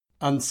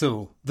And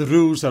so, the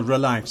rules are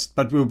relaxed,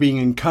 but we're being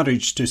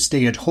encouraged to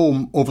stay at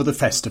home over the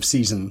festive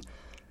season.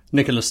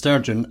 Nicola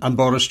Sturgeon and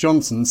Boris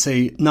Johnson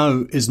say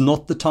now is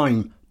not the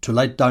time to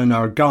let down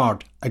our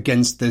guard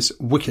against this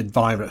wicked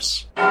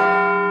virus.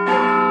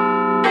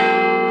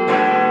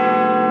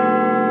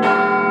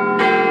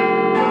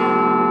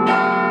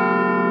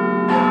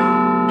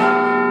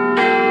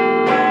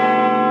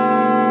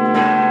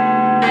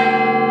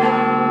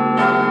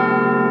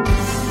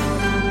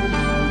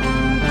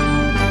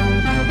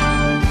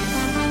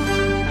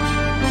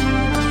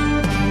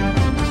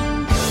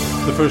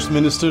 The First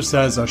Minister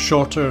says a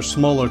shorter,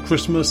 smaller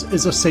Christmas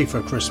is a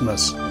safer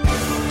Christmas.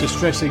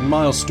 Distressing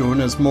milestone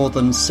as more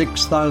than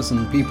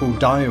 6,000 people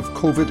die of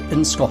COVID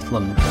in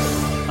Scotland.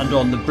 And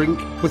on the brink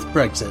with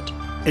Brexit,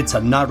 it's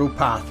a narrow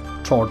path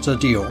towards a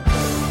deal.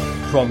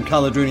 From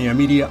Caledonia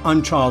Media,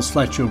 I'm Charles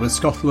Fletcher with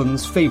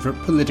Scotland's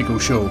favourite political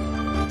show,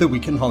 The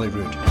Week in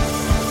Holyrood.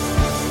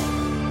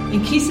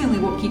 Increasingly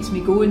what keeps me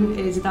going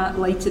is that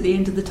light at the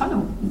end of the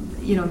tunnel.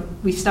 You know,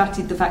 we've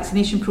started the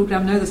vaccination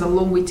programme now, there's a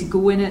long way to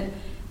go in it,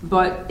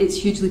 but it's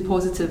hugely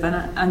positive,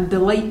 and the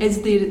light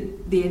is there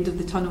at the end of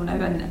the tunnel now.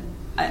 And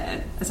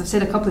as I've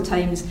said a couple of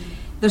times,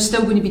 there's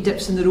still going to be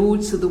dips in the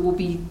road, so there will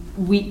be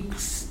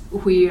weeks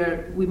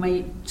where we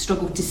might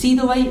struggle to see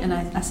the light, and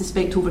I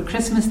suspect over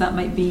Christmas that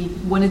might be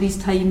one of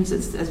these times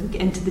as we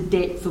get into the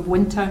depth of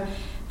winter.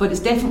 But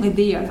it's definitely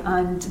there,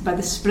 and by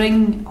the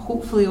spring,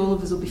 hopefully all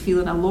of us will be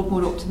feeling a lot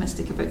more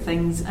optimistic about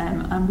things,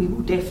 and we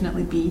will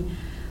definitely be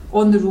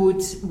on the road,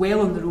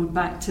 well on the road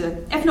back to,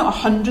 if not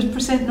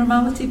 100%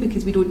 normality,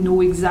 because we don't know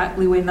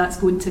exactly when that's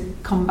going to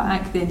come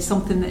back, then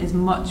something that is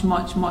much,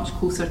 much, much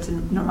closer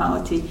to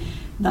normality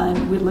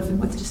than we're living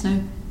with just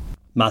now.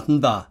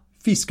 Matanba,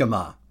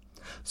 Fiskama.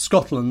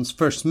 Scotland's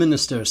First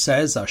Minister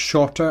says a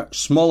shorter,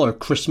 smaller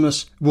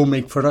Christmas will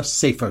make for a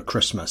safer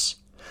Christmas.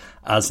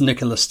 As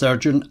Nicola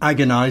Sturgeon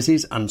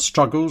agonises and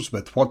struggles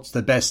with what's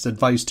the best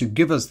advice to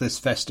give us this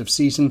festive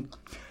season,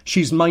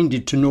 she's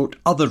minded to note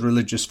other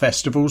religious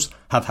festivals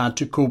have had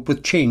to cope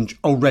with change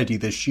already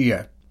this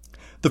year.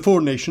 The four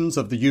nations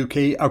of the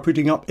UK are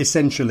putting up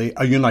essentially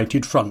a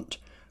united front.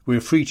 We're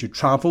free to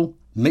travel,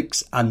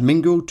 mix and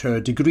mingle to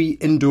a degree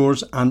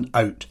indoors and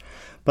out.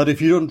 But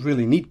if you don't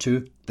really need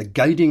to, the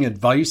guiding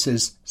advice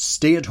is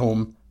stay at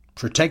home,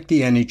 protect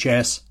the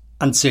NHS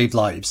and save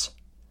lives.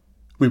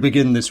 We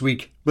begin this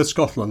week with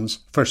Scotland's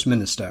First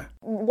Minister.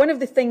 One of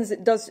the things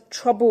that does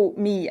trouble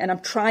me, and I'm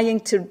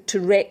trying to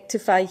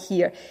rectify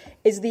here,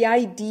 is the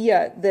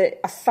idea that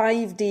a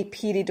 5-day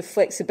period of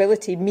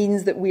flexibility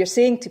means that we are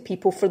saying to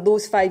people, for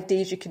those 5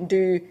 days you can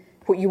do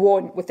what you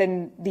want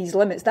within these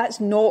limits. That's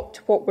not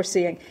what we're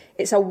saying.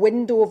 It's a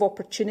window of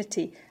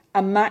opportunity,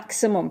 a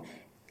maximum,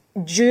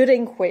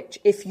 during which,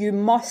 if you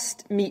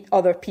must meet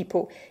other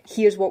people,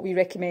 here's what we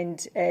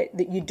recommend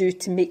that you do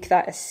to make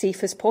that as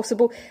safe as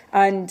possible.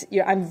 And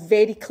I'm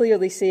very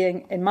clearly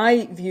saying, in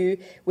my view,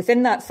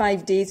 within that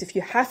 5 days, if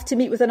you have to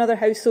meet with another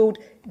household,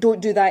 don't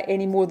do that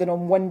any more than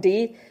on one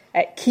day.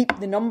 Keep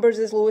the numbers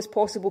as low as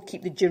possible,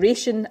 keep the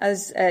duration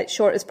as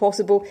short as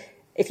possible.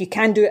 If you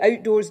can do it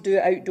outdoors, do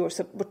it outdoors.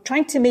 So we're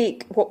trying to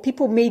make what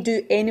people may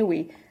do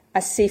anyway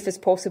as safe as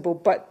possible.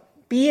 But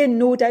be in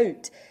no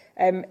doubt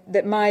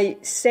that my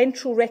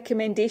central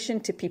recommendation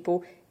to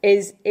people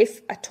is,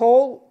 if at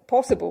all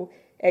possible,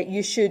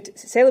 you should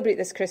celebrate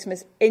this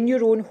Christmas in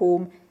your own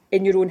home,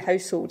 in your own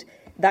household.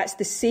 That's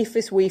the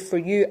safest way for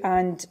you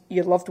and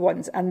your loved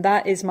ones. And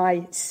that is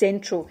my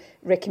central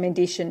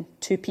recommendation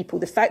to people.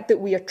 The fact that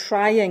we are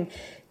trying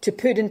to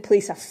put in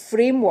place a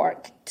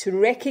framework to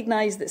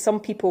recognise that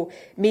some people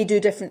may do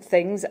different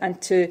things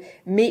and to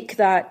make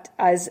that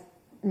as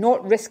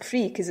not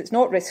risk-free, because it's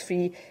not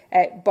risk-free,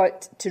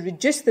 but to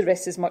reduce the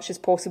risks as much as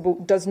possible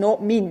does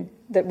not mean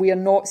that we are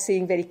not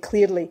saying very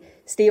clearly,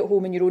 stay at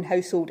home in your own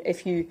household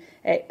if you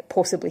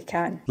possibly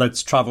can.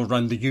 Let's travel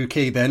around the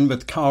UK then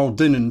with Carl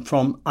Dinnan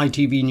from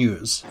ITV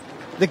News.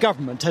 The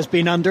government has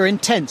been under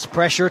intense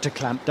pressure to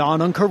clamp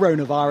down on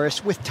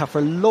coronavirus with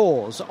tougher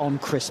laws on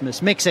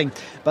Christmas mixing.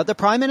 But the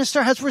Prime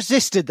Minister has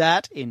resisted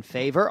that in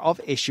favour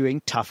of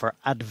issuing tougher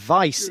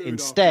advice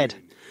instead.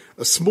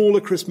 A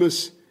smaller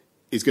Christmas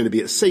is going to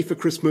be a safer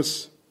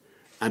Christmas,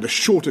 and a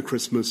shorter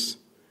Christmas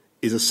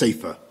is a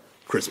safer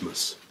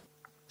Christmas.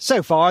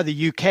 So far,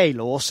 the UK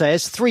law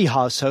says 3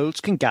 households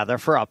can gather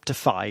for up to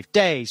 5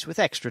 days, with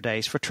extra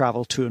days for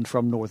travel to and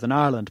from Northern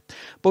Ireland.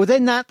 But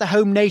within that, the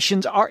home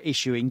nations are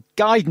issuing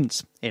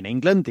guidance. In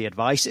England, the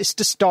advice is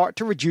to start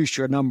to reduce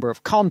your number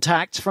of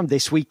contacts from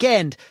this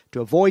weekend,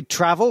 to avoid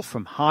travel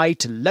from high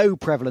to low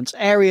prevalence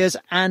areas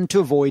and to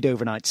avoid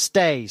overnight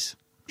stays.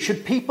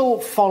 Should people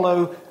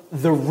follow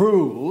the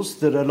rules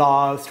that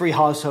allow 3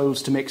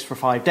 households to mix for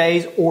 5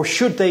 days, or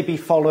should they be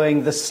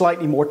following the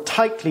slightly more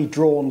tightly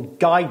drawn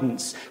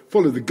guidance?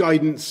 Follow the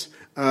guidance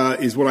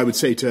is what I would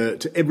say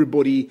to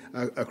everybody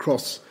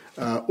across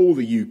all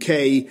the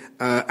UK,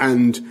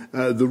 and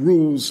the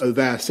rules are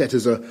there set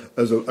as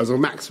a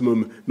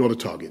maximum, not a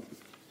target.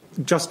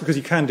 Just because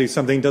you can do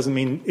something doesn't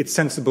mean it's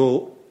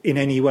sensible in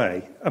any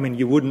way. I mean,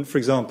 you wouldn't, for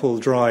example,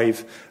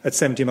 drive at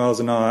 70 miles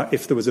an hour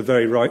if there was a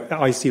very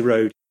icy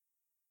road.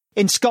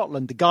 In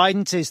Scotland, the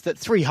guidance is that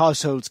 3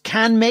 households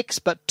can mix,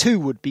 but 2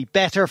 would be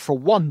better for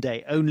 1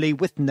 day only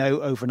with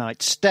no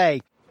overnight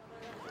stay.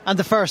 And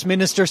the First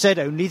Minister said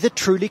only the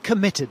truly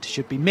committed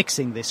should be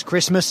mixing this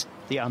Christmas.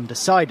 The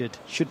undecided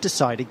should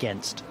decide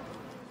against.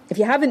 If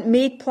you haven't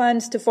made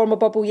plans to form a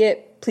bubble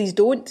yet, please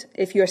don't.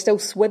 If you are still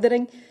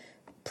swithering,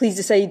 please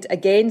decide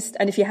against.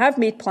 And if you have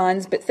made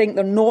plans but think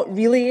they're not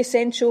really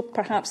essential,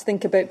 perhaps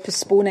think about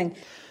postponing.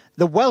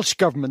 The Welsh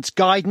Government's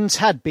guidance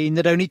had been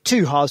that only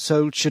 2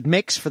 households should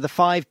mix for the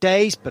 5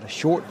 days, but a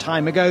short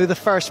time ago the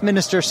First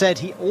Minister said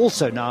he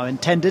also now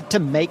intended to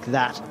make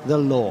that the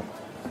law.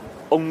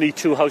 Only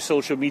 2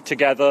 households should meet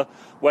together.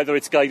 Whether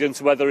it's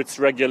guidance, whether it's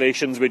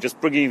regulations, we're just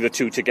bringing the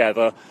 2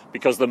 together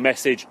because the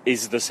message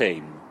is the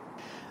same.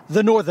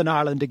 The Northern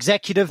Ireland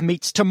Executive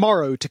meets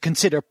tomorrow to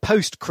consider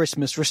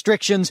post-Christmas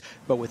restrictions,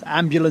 but with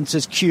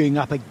ambulances queuing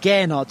up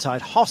again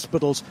outside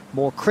hospitals,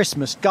 more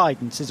Christmas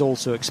guidance is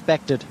also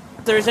expected.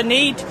 There's a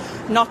need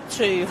not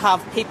to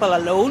have people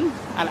alone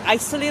and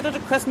isolated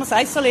at Christmas.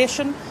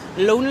 Isolation,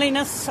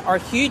 loneliness are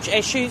huge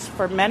issues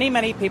for many,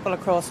 many people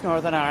across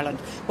Northern Ireland,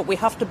 but we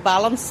have to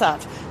balance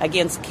that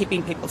against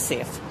keeping people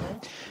safe.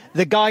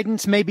 The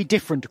guidance may be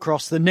different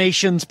across the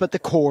nations, but the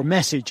core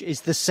message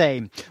is the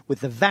same.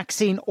 With the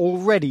vaccine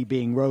already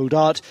being rolled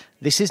out,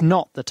 this is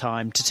not the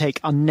time to take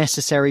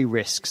unnecessary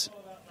risks.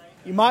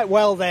 You might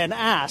well then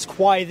ask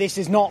why this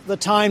is not the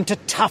time to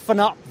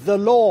toughen up the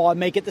law and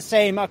make it the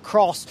same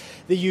across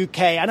the UK.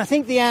 And I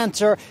think the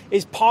answer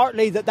is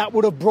partly that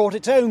would have brought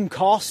its own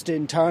cost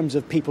in terms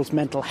of people's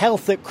mental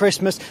health at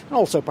Christmas and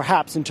also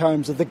perhaps in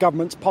terms of the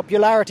government's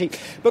popularity.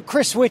 But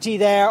Chris Whitty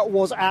there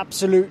was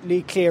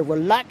absolutely clear.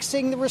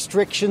 Relaxing the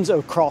restrictions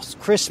across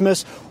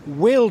Christmas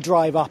will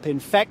drive up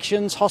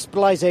infections,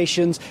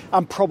 hospitalisations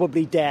and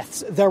probably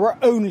deaths. There are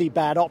only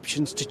bad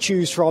options to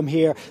choose from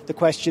here. The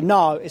question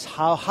now is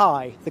how high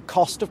the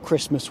cost of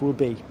Christmas will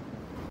be.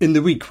 In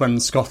the week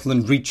when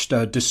Scotland reached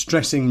a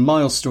distressing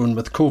milestone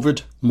with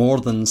COVID, more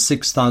than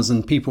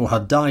 6,000 people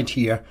had died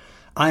here,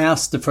 I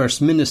asked the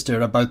First Minister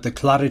about the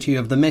clarity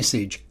of the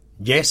message.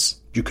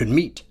 Yes, you can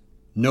meet.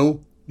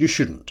 No, you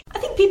shouldn't. I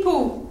think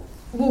people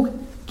will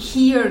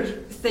hear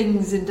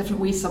things in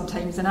different ways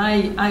sometimes, and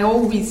I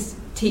always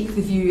take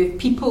the view if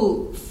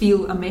people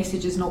feel a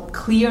message is not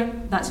clear,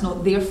 that's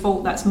not their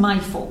fault, that's my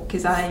fault,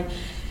 because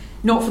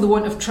not for the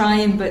want of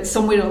trying, but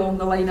somewhere along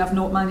the line I've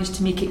not managed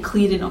to make it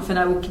clear enough, and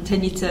I will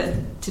continue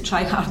to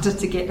try harder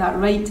to get that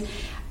right.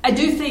 I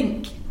do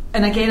think,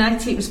 and again I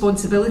take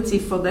responsibility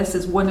for this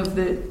as one of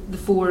the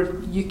 4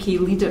 UK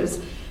leaders,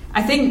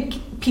 I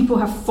think people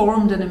have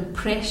formed an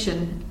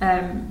impression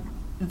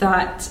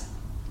that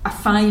a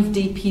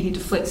 5-day period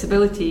of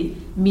flexibility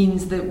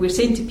means that we're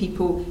saying to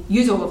people,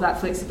 use all of that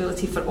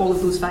flexibility for all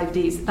of those 5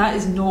 days. That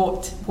is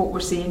not what we're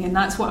saying, and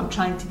that's what I'm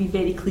trying to be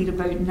very clear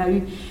about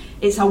now.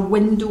 It's a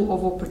window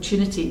of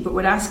opportunity, but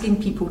we're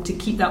asking people to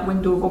keep that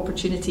window of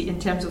opportunity in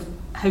terms of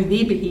how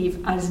they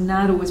behave as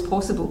narrow as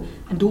possible,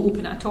 and don't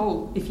open it at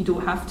all if you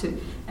don't have to.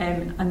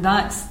 And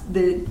that's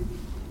the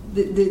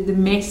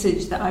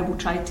message that I will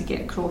try to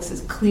get across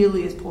as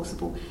clearly as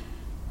possible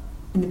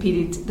in the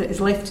period that is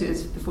left to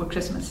us before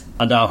Christmas.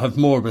 And I'll have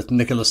more with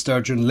Nicola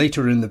Sturgeon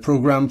later in the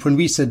programme when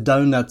we sit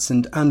down at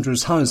St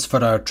Andrew's House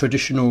for our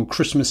traditional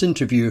Christmas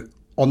interview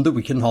on the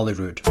Week in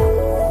Holyrood.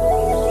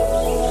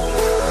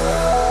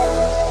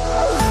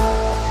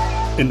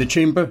 In the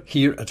Chamber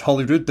here at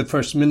Holyrood, the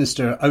First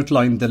Minister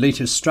outlined the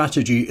latest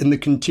strategy in the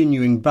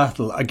continuing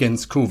battle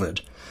against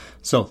COVID.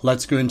 So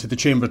let's go into the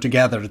Chamber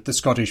together at the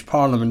Scottish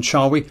Parliament,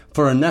 shall we,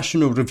 for a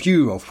national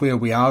review of where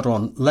we are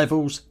on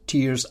levels,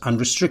 tiers and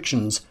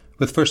restrictions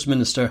with First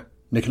Minister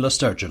Nicola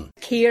Sturgeon.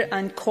 Care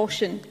and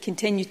caution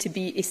continue to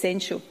be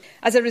essential.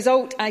 As a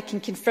result, I can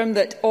confirm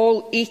that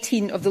all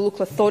 18 of the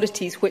local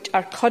authorities which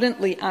are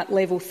currently at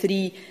level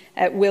 3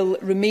 will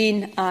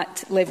remain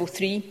at level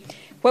 3.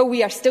 While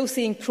we are still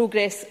seeing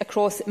progress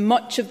across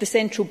much of the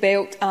Central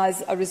Belt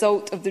as a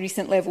result of the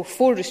recent level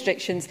 4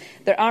 restrictions,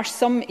 there are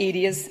some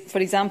areas, for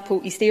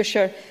example East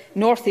Ayrshire,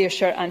 North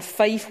Ayrshire and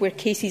Fife, where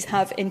cases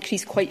have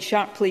increased quite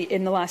sharply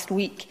in the last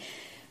week.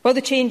 While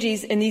the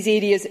changes in these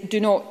areas do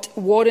not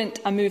warrant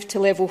a move to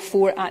level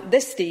 4 at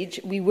this stage,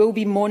 we will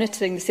be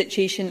monitoring the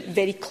situation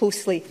very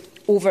closely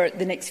over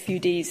the next few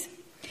days.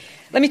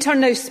 Let me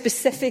turn now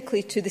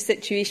specifically to the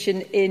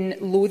situation in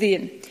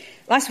Lothian.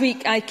 Last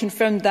week I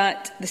confirmed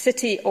that the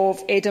City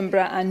of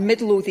Edinburgh and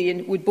Mid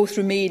Lothian would both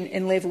remain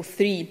in level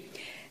 3.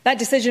 That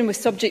decision was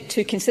subject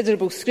to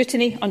considerable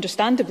scrutiny,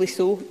 understandably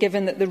so,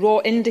 given that the raw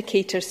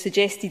indicators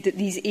suggested that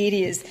these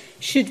areas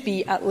should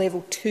be at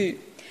level 2.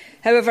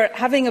 However,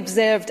 having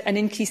observed an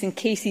increase in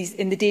cases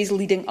in the days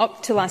leading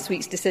up to last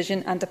week's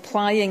decision and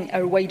applying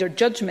our wider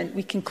judgment,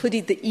 we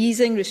concluded that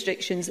easing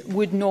restrictions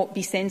would not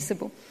be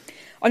sensible.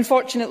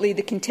 Unfortunately,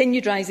 the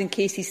continued rise in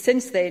cases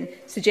since then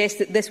suggests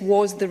that this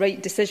was the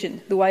right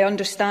decision, though I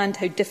understand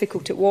how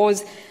difficult it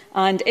was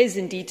and is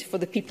indeed for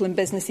the people and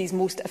businesses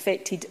most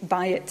affected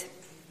by it.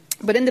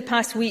 But in the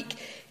past week,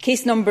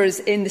 case numbers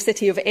in the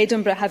City of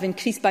Edinburgh have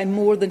increased by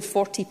more than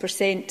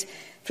 40%,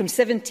 from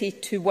 70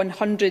 to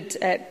 100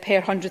 per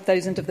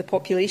 100,000 of the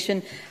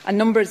population, and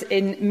numbers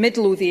in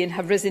Midlothian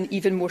have risen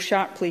even more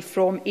sharply,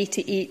 from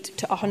 88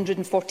 to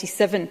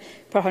 147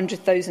 per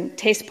 100,000.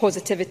 Test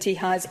positivity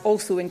has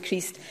also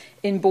increased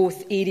in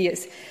both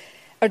areas.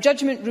 Our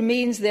judgment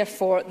remains,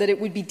 therefore, that it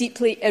would be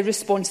deeply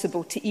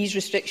irresponsible to ease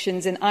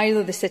restrictions in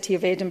either the City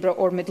of Edinburgh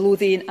or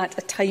Midlothian at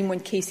a time when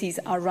cases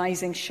are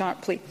rising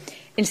sharply.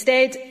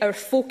 Instead, our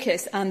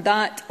focus and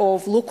that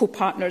of local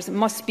partners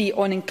must be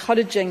on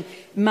encouraging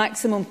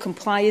maximum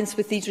compliance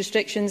with these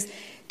restrictions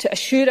to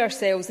assure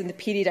ourselves in the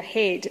period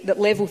ahead that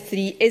Level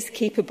 3 is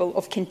capable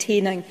of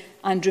containing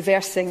and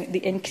reversing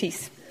the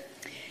increase.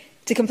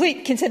 To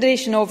complete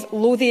consideration of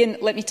Lothian,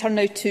 let me turn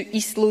now to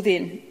East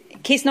Lothian.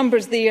 Case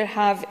numbers there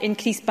have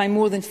increased by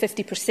more than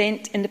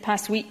 50% in the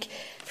past week,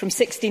 from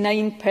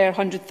 69 per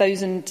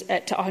 100,000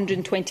 to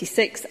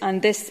 126,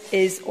 and this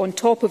is on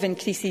top of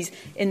increases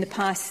in the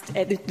past,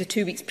 the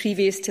 2 weeks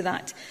previous to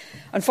that.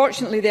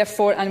 Unfortunately,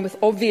 therefore, and with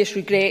obvious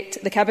regret,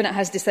 the Cabinet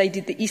has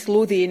decided that East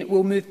Lothian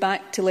will move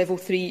back to Level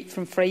 3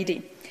 from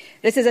Friday.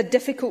 This is a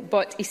difficult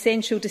but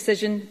essential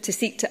decision to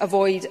seek to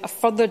avoid a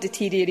further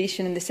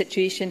deterioration in the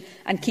situation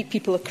and keep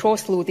people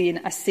across Lothian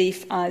as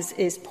safe as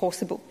is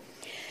possible.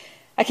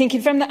 I can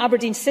confirm that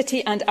Aberdeen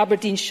City and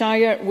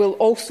Aberdeenshire will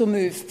also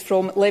move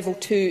from Level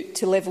 2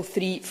 to Level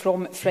 3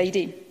 from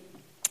Friday.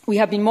 We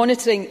have been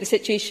monitoring the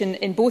situation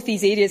in both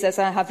these areas, as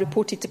I have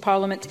reported to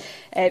Parliament,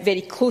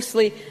 very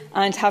closely,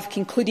 and have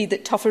concluded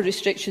that tougher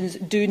restrictions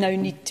do now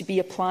need to be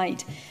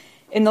applied.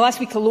 In the last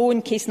week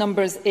alone, case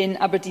numbers in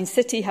Aberdeen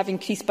City have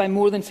increased by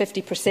more than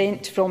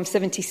 50%, from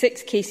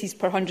 76 cases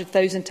per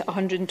 100,000 to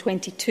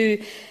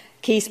 122.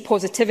 Case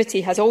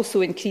positivity has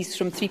also increased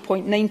from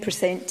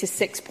 3.9% to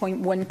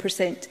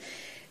 6.1%.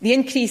 The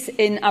increase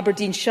in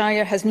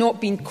Aberdeenshire has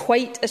not been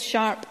quite as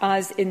sharp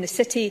as in the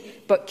City,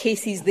 but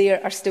cases there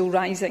are still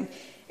rising.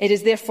 It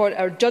is therefore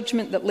our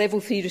judgment that Level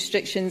 3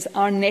 restrictions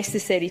are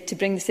necessary to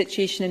bring the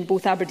situation in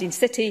both Aberdeen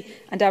City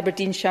and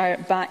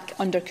Aberdeenshire back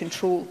under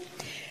control.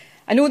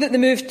 I know that the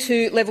move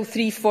to Level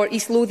 3 for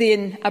East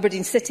Lothian,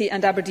 Aberdeen City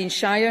and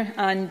Aberdeenshire,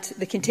 and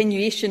the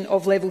continuation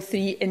of Level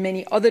 3 in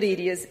many other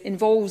areas,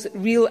 involves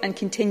real and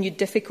continued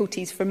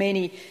difficulties for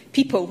many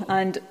people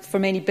and for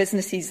many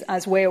businesses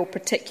as well,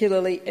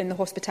 particularly in the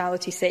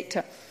hospitality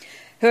sector.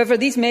 However,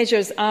 these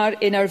measures are,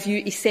 in our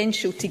view,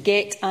 essential to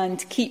get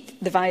and keep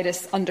the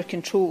virus under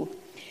control.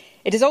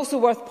 It is also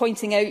worth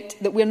pointing out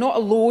that we are not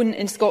alone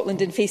in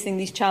Scotland in facing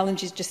these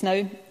challenges just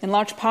now. In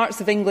large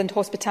parts of England,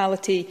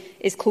 hospitality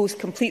is closed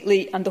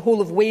completely, and the whole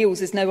of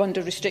Wales is now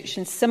under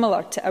restrictions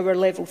similar to our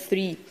Level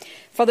 3.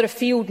 Further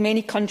afield,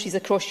 many countries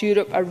across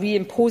Europe are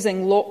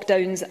reimposing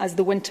lockdowns as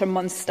the winter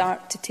months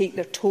start to take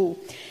their toll.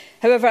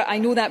 However, I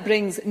know that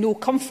brings no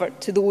comfort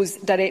to those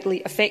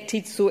directly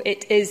affected, so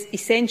it is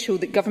essential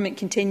that Government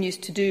continues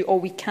to do all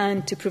we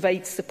can to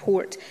provide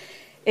support.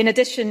 In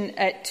addition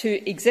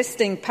to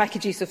existing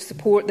packages of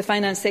support, the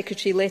Finance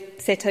Secretary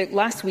set out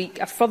last week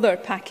a further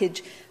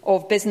package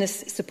of business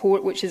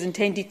support which is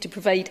intended to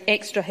provide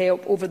extra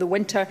help over the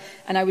winter,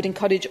 and I would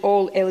encourage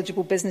all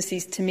eligible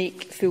businesses to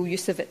make full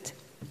use of it.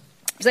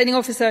 Presiding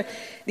Officer,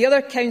 the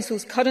other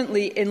councils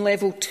currently in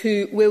Level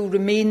 2 will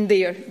remain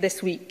there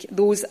this week.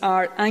 Those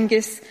are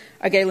Angus,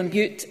 Argyll and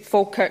Bute,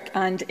 Falkirk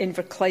and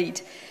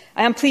Inverclyde.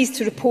 I am pleased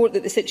to report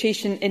that the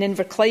situation in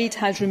Inverclyde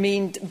has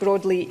remained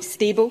broadly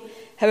stable.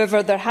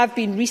 However, there have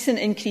been recent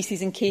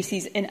increases in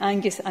cases in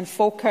Angus and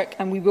Falkirk,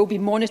 and we will be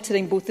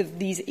monitoring both of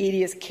these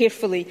areas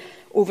carefully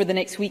over the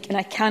next week, and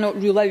I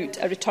cannot rule out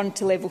a return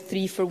to Level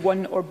 3 for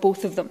one or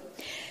both of them.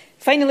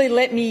 Finally,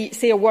 let me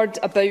say a word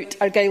about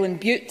Argyll and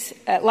Bute.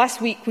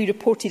 Last week we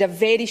reported a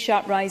very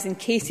sharp rise in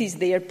cases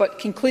there, but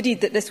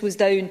concluded that this was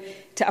down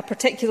to a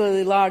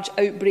particularly large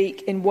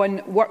outbreak in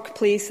one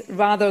workplace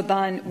rather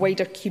than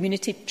wider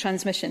community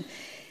transmission.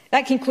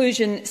 That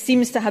conclusion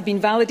seems to have been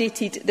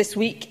validated this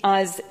week,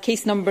 as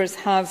case numbers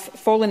have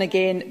fallen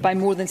again by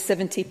more than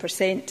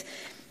 70%.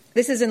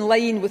 This is in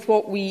line with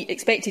what we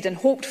expected and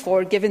hoped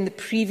for, given the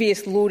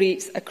previous low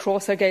rates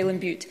across Argyll and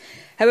Bute.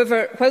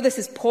 However, while this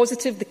is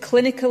positive, the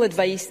clinical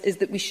advice is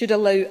that we should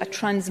allow a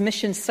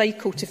transmission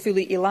cycle to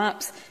fully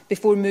elapse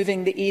before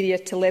moving the area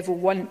to Level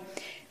 1.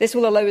 This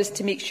will allow us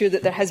to make sure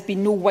that there has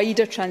been no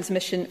wider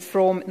transmission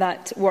from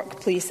that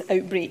workplace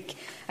outbreak.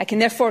 I can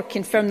therefore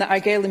confirm that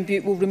Argyll and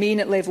Bute will remain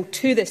at Level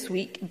 2 this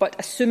week, but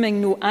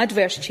assuming no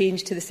adverse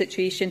change to the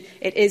situation,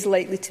 it is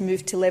likely to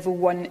move to Level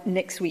 1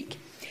 next week.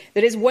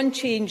 There is one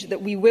change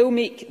that we will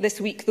make this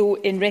week, though,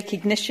 in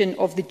recognition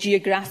of the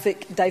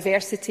geographic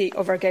diversity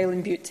of Argyll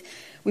and Bute.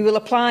 We will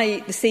apply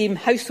the same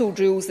household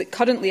rules that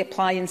currently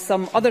apply in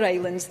some other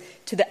islands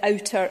to the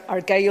outer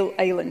Argyll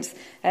Islands,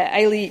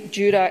 Islay,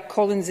 Jura,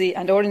 Colonsay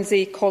and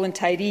Oronsay,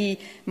 Colin-Tyree,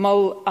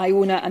 Mull,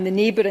 Iona and the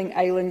neighbouring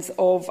islands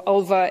of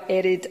Ulva,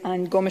 Erid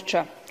and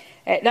Gomitra.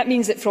 That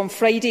means that from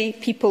Friday,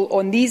 people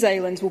on these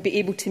islands will be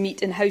able to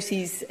meet in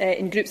houses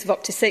in groups of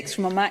up to 6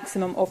 from a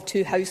maximum of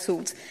 2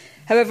 households.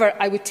 However,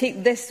 I would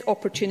take this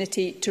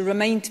opportunity to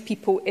remind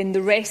people in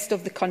the rest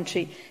of the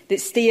country that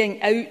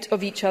staying out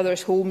of each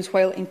other's homes,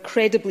 while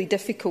incredibly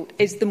difficult,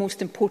 is the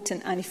most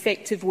important and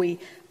effective way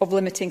of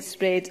limiting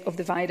spread of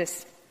the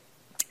virus.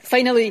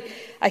 Finally,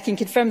 I can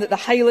confirm that the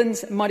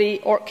Highlands, Moray,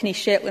 Orkney,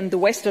 Shetland, the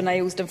Western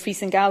Isles,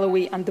 Dumfries and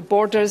Galloway and the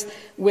Borders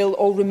will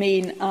all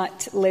remain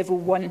at level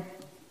 1.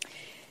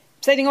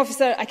 Presiding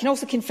Officer, I can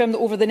also confirm that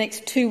over the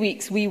next 2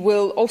 weeks we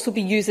will also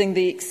be using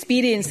the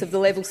experience of the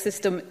level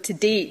system to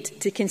date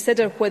to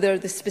consider whether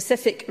the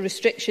specific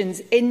restrictions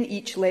in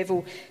each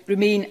level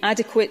remain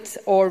adequate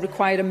or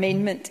require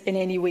amendment in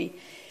any way.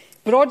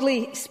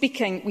 Broadly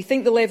speaking, we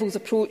think the levels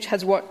approach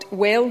has worked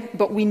well,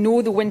 but we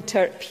know the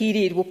winter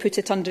period will put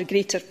it under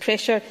greater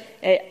pressure,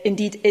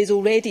 indeed is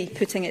already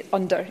putting it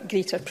under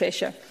greater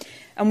pressure.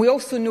 And we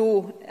also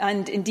know,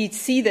 and indeed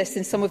see this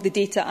in some of the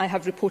data I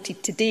have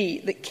reported today,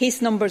 that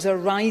case numbers are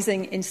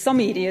rising in some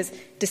areas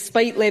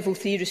despite level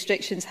 3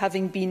 restrictions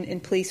having been in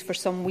place for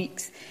some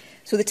weeks.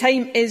 So the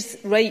time is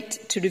right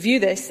to review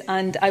this,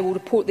 and I will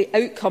report the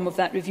outcome of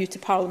that review to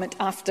Parliament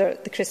after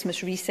the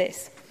Christmas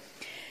recess.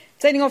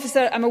 Presiding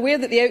Officer, I am aware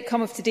that the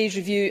outcome of today's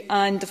review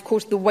and, of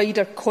course, the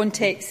wider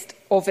context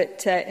of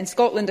it in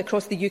Scotland,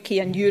 across the UK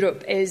and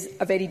Europe is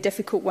a very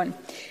difficult one.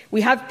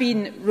 We have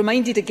been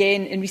reminded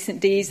again in recent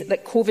days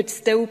that COVID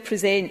still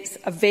presents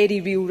a very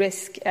real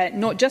risk,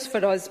 not just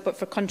for us but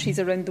for countries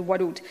around the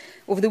world.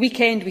 Over the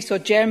weekend we saw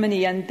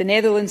Germany and the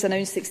Netherlands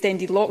announce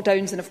extended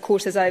lockdowns, and of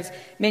course, as I have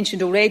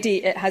mentioned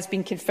already, it has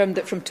been confirmed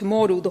that from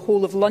tomorrow the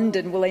whole of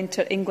London will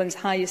enter England's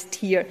highest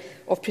tier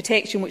of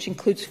protection, which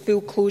includes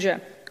full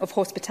closure of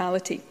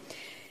hospitality.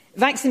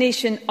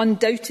 Vaccination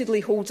undoubtedly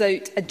holds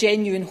out a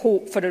genuine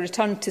hope for a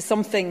return to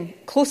something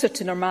closer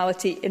to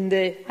normality in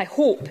the, I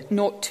hope,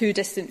 not too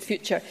distant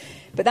future.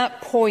 But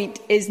that point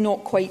is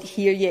not quite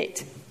here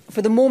yet.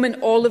 For the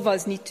moment, all of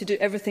us need to do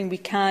everything we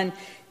can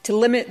to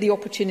limit the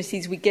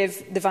opportunities we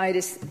give the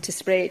virus to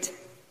spread.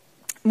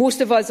 Most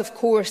of us, of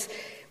course,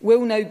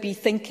 will now be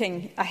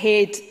thinking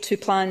ahead to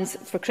plans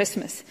for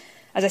Christmas.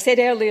 As I said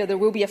earlier, there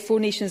will be a Four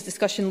Nations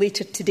discussion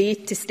later today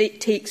to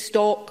take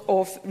stock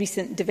of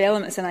recent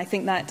developments, and I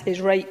think that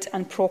is right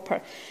and proper.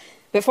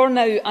 But for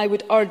now, I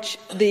would urge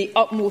the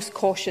utmost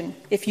caution.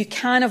 If you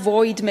can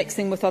avoid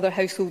mixing with other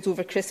households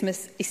over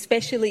Christmas,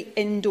 especially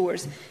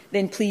indoors,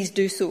 then please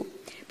do so.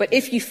 But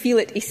if you feel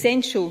it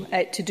essential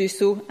to do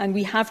so, and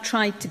we have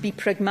tried to be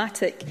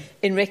pragmatic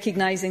in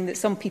recognising that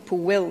some people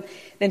will,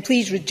 then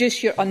please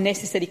reduce your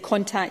unnecessary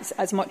contacts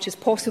as much as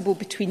possible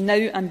between now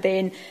and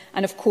then,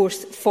 and of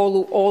course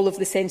follow all of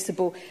the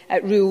sensible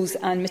rules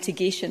and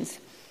mitigations.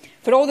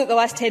 For all that the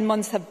last 10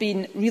 months have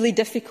been really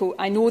difficult,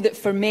 I know that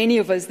for many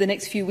of us the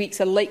next few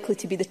weeks are likely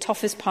to be the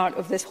toughest part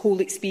of this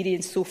whole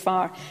experience so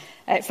far.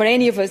 For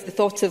any of us, the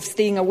thought of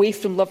staying away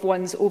from loved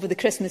ones over the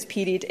Christmas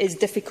period is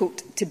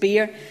difficult to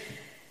bear.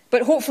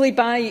 But hopefully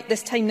by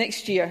this time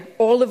next year,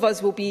 all of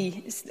this will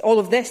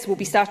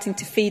be starting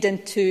to fade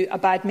into a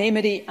bad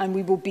memory, and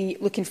we will be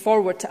looking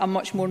forward to a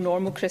much more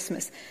normal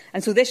Christmas.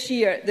 And so this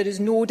year, there is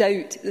no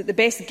doubt that the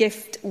best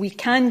gift we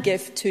can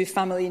give to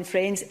family and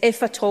friends,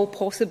 if at all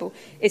possible,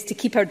 is to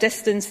keep our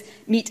distance,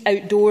 meet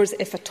outdoors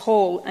if at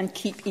all, and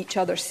keep each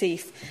other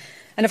safe.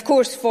 And of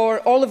course, for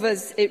all of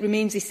us, it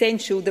remains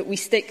essential that we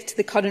stick to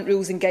the current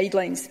rules and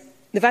guidelines.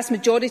 The vast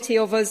majority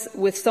of us,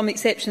 with some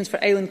exceptions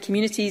for island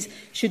communities,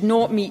 should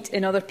not meet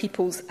in other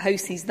people's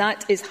houses.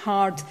 That is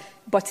hard,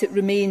 but it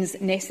remains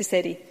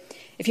necessary.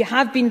 If you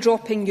have been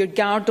dropping your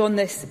guard on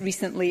this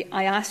recently,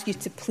 I ask you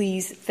to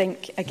please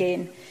think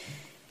again.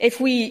 If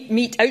we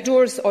meet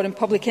outdoors or in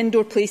public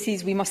indoor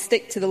places, we must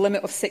stick to the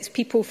limit of 6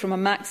 people from a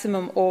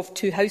maximum of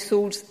 2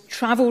 households.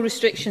 Travel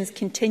restrictions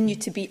continue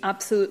to be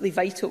absolutely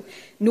vital.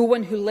 No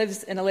one who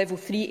lives in a level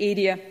 3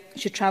 area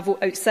should travel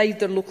outside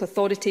their local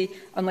authority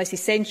unless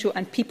essential,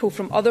 and people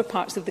from other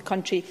parts of the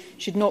country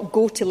should not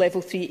go to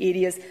level 3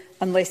 areas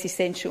unless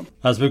essential.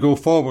 As we go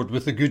forward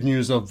with the good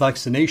news of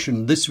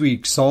vaccination, this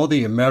week saw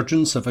the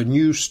emergence of a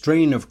new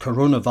strain of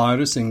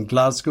coronavirus in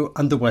Glasgow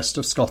and the west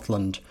of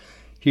Scotland.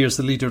 Here's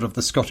the leader of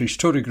the Scottish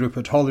Tory group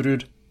at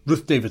Holyrood,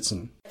 Ruth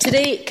Davidson.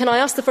 Today, can I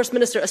ask the First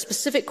Minister a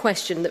specific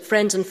question that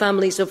friends and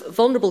families of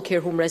vulnerable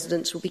care home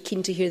residents will be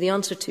keen to hear the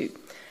answer to?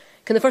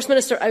 Can the First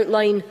Minister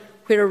outline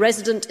where a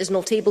resident is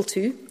not able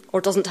to, or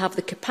doesn't have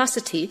the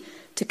capacity,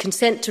 to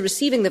consent to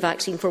receiving the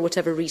vaccine for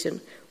whatever reason,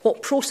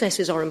 what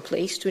processes are in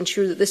place to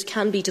ensure that this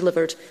can be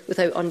delivered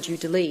without undue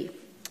delay?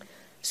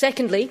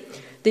 Secondly,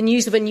 the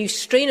news of a new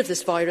strain of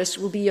this virus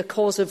will be a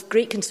cause of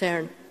great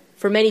concern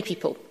for many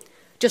people,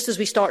 just as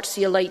we start to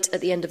see a light at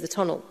the end of the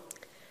tunnel.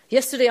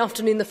 Yesterday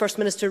afternoon, the First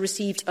Minister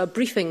received a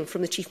briefing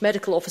from the Chief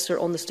Medical Officer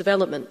on this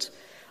development.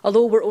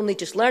 Although we're only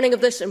just learning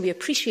of this, and we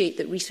appreciate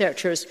that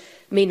researchers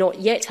may not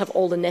yet have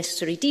all the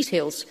necessary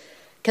details,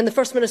 can the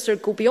First Minister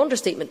go beyond her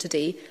statement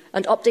today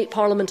and update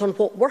Parliament on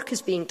what work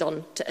is being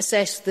done to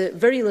assess the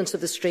virulence of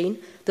the strain,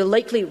 the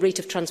likely rate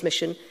of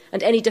transmission,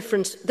 and any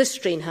difference this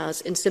strain has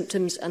in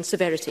symptoms and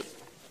severity?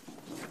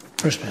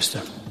 First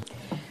Minister.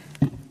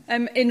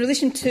 In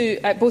relation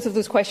to both of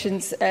those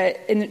questions,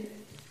 in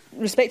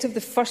respect of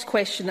the first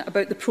question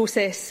about the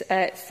process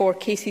for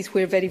cases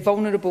where very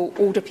vulnerable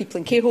older people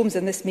in care homes,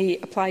 and this may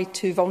apply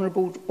to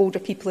vulnerable older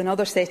people in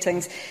other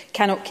settings,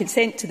 cannot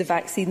consent to the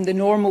vaccine, the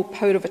normal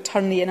power of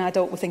attorney and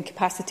adult with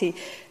incapacity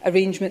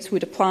arrangements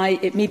would apply.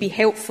 It may be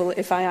helpful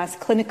if I ask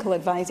clinical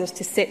advisers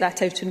to set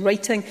that out in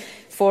writing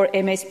for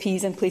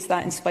MSPs and place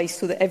that in SPICE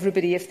so that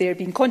everybody, if they're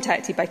being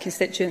contacted by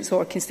constituents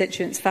or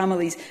constituents'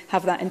 families,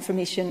 have that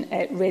information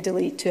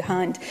readily to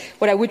hand.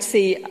 What I would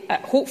say,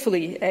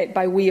 hopefully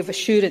by way of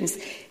assurance,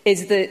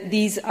 is that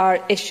these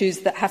are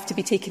issues that have to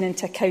be taken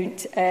into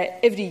account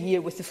every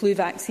year with the flu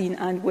vaccine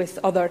and with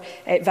other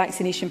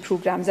vaccination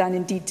programmes and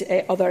indeed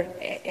other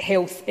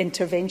health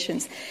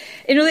interventions.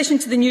 In relation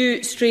to the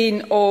new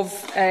strain of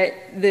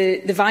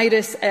the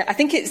virus, I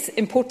think it's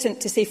important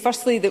to say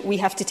firstly that we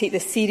have to take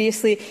this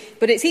seriously,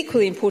 but it's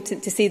equally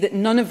important to say that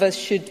none of us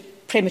should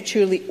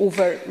prematurely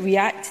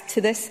overreact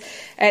to this.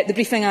 The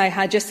briefing I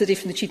had yesterday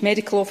from the Chief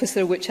Medical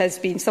Officer, which has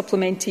been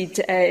supplemented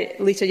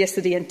later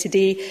yesterday and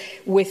today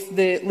with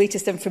the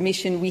latest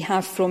information we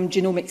have from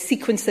genomic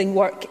sequencing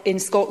work in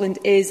Scotland,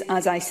 is,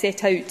 as I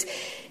set out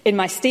in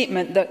my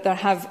statement, that there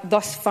have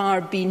thus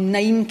far been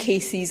 9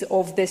 cases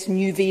of this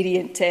new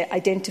variant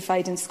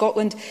identified in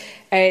Scotland.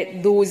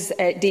 Those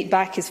date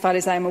back, as far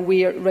as I am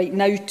aware, right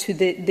now to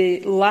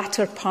the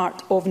latter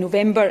part of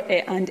November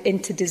and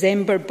into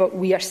December, but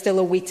we are still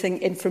awaiting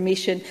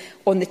information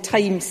on the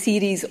time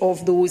series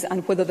of those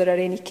and whether there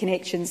are any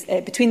connections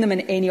between them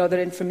and any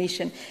other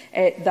information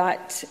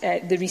that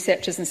the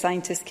researchers and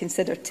scientists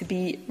consider to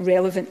be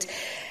relevant.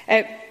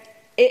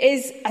 It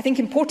is, I think,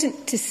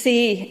 important to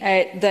say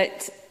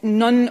that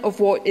none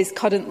of what is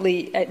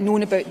currently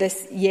known about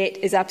this yet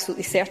is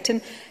absolutely certain.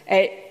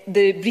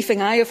 The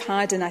briefing I have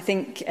had, and I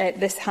think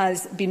this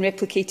has been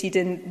replicated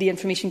in the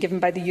information given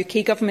by the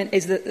UK Government,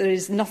 is that there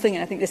is nothing,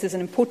 and I think this is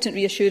an important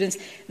reassurance,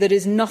 there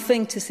is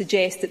nothing to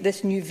suggest that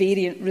this new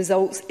variant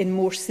results in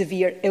more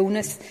severe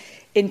illness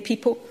in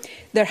people.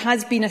 There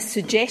has been a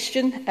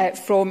suggestion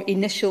from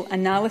initial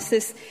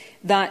analysis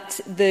that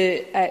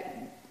the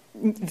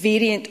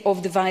variant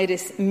of the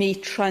virus may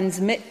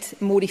transmit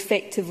more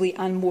effectively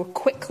and more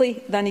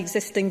quickly than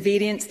existing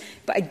variants.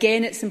 But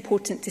again, it's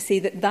important to say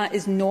that that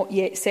is not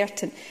yet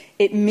certain.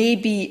 It may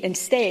be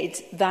instead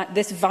that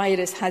this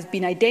virus has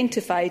been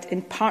identified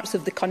in parts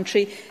of the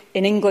country.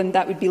 In England,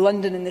 that would be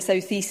London in the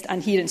south east,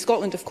 and here in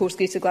Scotland, of course,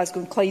 Greater Glasgow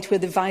and Clyde, where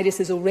the virus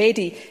is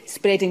already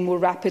spreading more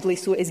rapidly,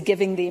 so it is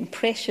giving the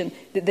impression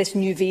that this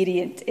new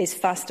variant is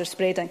faster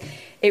spreading.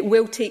 It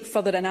will take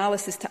further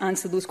analysis to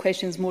answer those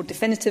questions more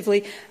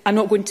definitively. I'm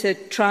not going to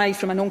try,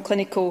 from a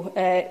non-clinical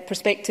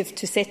perspective,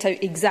 to set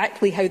out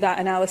exactly how that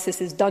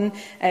analysis is done,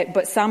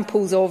 but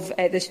samples of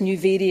this new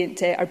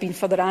variant are being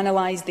further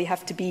analysed. They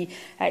have to be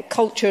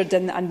cultured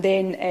and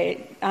then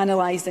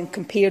analysed and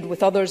compared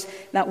with others.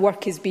 That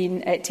work has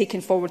been taken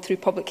forward through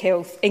Public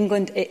Health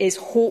England. It is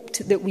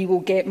hoped that we will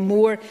get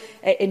more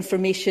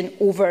information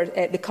over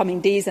the coming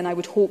days, and I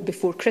would hope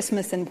before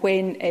Christmas, and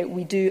when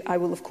we do, I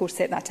will of course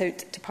set that out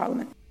to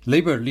Parliament.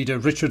 Labour leader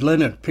Richard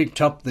Leonard picked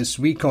up this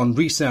week on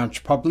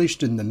research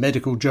published in the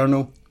medical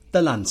journal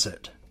The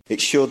Lancet. It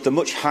showed the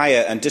much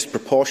higher and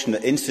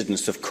disproportionate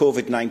incidence of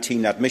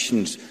COVID-19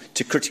 admissions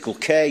to critical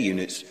care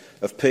units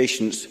of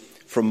patients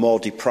from more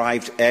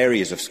deprived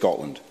areas of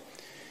Scotland.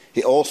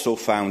 It also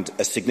found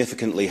a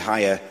significantly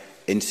higher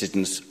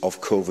incidence of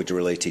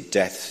COVID-related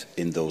deaths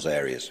in those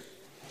areas.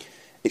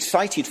 It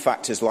cited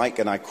factors like,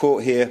 and I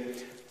quote here,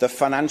 the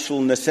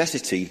financial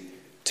necessity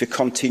to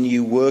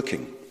continue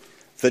working,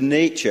 the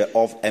nature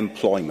of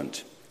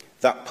employment,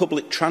 that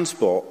public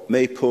transport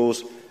may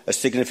pose a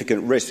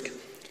significant risk,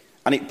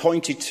 and it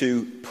pointed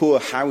to poor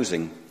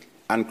housing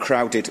and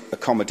crowded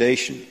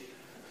accommodation,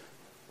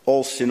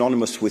 all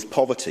synonymous with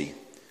poverty,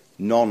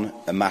 none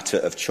a matter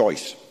of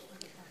choice.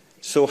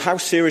 So how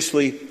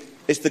seriously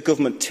is the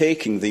government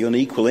taking the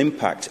unequal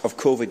impact of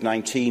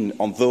COVID-19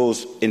 on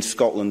those in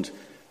Scotland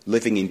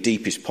living in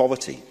deepest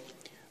poverty?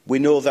 We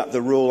know that the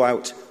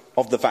rollout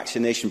of the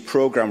vaccination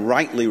programme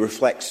rightly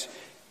reflects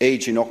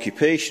age and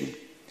occupation,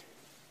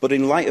 but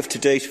in light of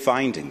today's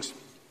findings,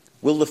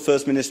 will the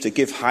First Minister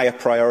give higher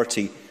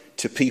priority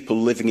to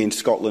people living in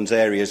Scotland's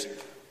areas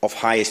of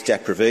highest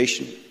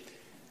deprivation?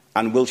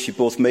 And will she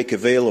both make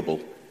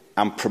available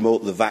and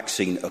promote the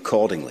vaccine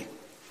accordingly?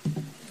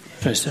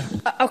 Minister.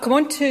 I'll come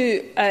on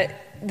to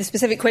the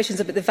specific questions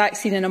about the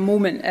vaccine in a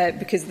moment,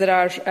 because there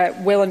are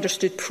well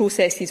understood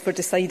processes for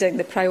deciding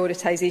the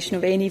prioritisation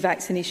of any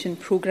vaccination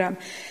programme.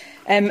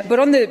 But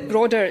on the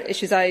broader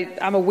issues, I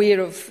am aware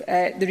of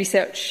the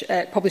research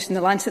published in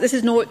The Lancet.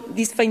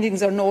 These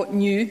findings are not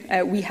new.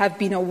 We have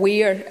been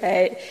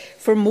aware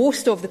for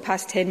most of the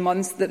past 10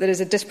 months that there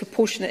is a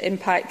disproportionate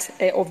impact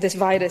of this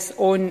virus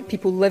on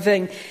people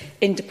living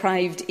in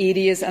deprived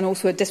areas, and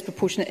also a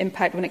disproportionate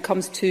impact when it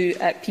comes to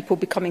people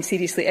becoming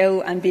seriously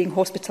ill and being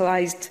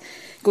hospitalised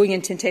going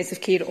into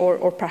intensive care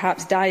or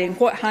perhaps dying.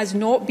 What has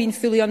not been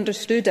fully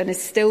understood and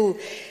is still,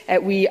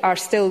 we are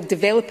still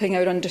developing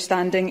our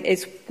understanding,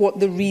 is what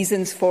the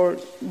reasons for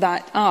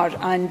that are.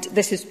 And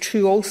this is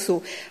true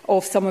also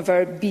of some of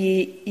our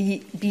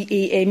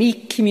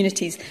BAME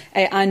communities.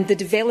 And the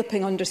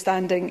developing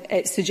understanding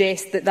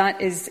suggests that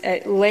that is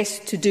less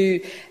to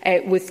do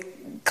with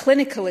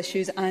clinical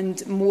issues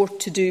and more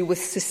to do with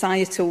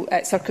societal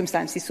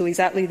circumstances. So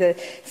exactly the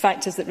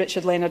factors that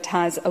Richard Leonard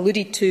has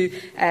alluded to,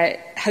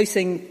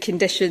 housing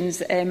conditions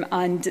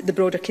and the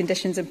broader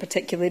conditions in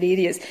particular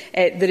areas.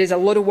 There is a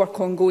lot of work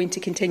ongoing to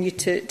continue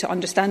to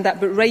understand that,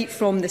 but right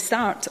from the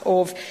start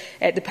of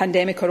the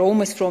pandemic, or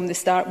almost from the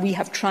start, we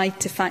have tried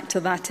to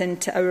factor that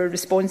into our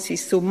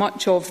responses. So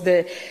much of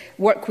the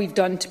work we've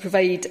done to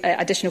provide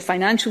additional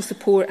financial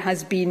support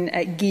has been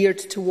geared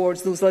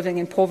towards those living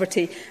in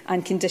poverty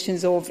and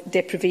conditions of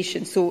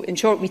deprivation. So, in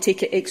short, we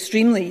take it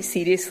extremely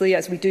seriously,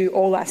 as we do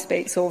all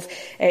aspects of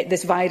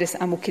this virus,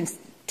 and will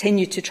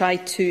continue to try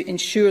to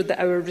ensure that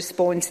our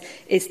response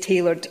is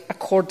tailored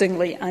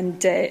accordingly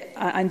and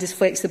as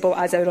flexible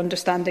as our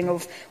understanding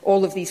of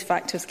all of these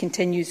factors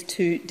continues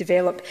to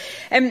develop.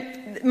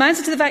 My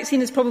answer to the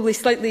vaccine is probably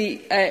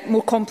slightly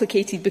more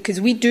complicated, because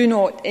we do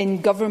not,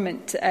 in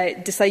government,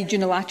 decide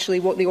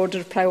unilaterally what the order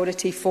of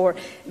priority for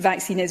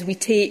vaccine is. We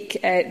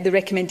take the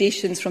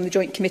recommendations from the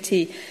Joint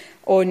Committee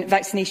on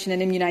vaccination and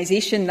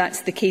immunisation.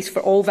 That's the case for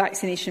all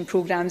vaccination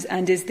programmes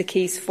and is the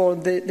case for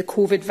the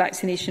COVID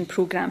vaccination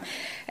programme.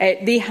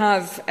 They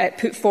have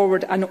put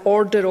forward an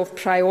order of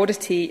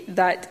priority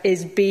that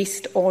is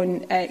based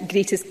on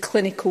greatest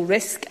clinical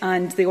risk,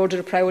 and the order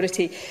of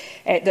priority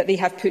that they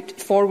have put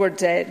forward,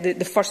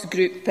 the first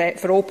group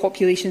for all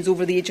populations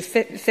over the age of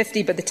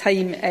 50, by the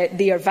time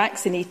they are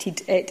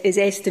vaccinated, it is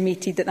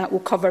estimated that that will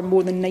cover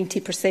more than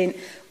 90%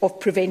 of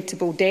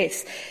preventable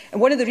deaths.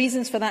 And one of the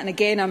reasons for that, and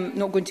again I'm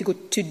not going to go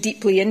too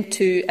deeply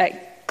into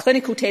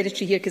clinical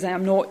territory here, because I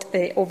am not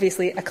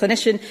obviously a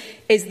clinician,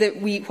 is that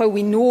while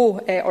we know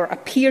or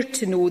appear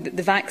to know that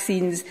the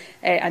vaccines,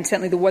 and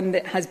certainly the one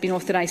that has been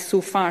authorised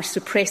so far,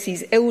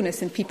 suppresses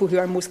illness in people who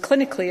are most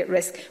clinically at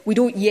risk, we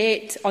don't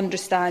yet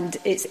understand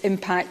its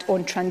impact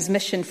on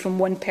transmission from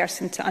one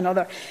person to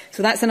another.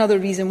 So that's another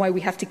reason why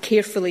we have to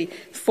carefully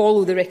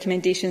follow the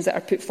recommendations that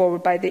are put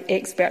forward by the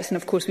experts. And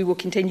of course we will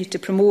continue to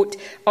promote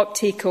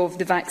uptake of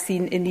the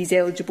vaccine in these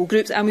eligible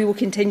groups, and we will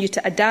continue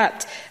to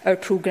adapt our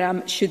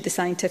programme should the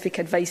scientific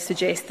advice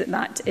suggest that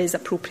that is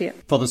appropriate.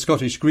 For the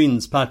Scottish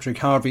Greens, Patrick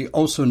Harvie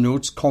also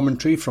notes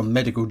commentary from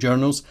medical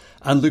journals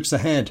and looks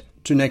ahead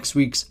to next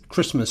week's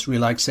Christmas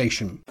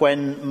relaxation.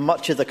 When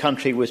much of the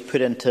country was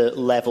put into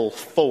level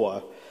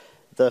 4,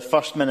 the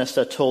First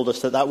Minister told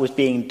us that that was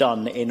being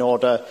done in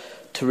order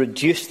to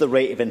reduce the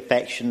rate of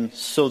infection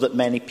so that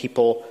many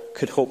people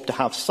could hope to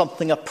have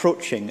something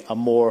approaching a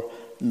more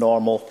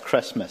normal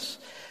Christmas.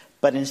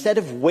 But instead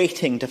of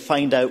waiting to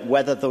find out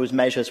whether those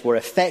measures were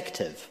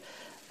effective,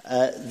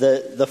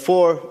 the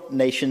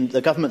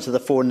governments of the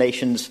 4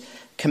 nations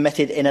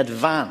committed in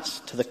advance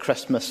to the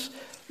Christmas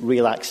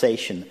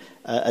relaxation,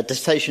 a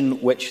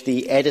decision which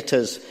the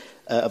editors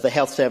of the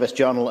Health Service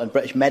Journal and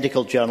British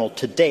Medical Journal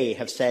today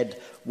have said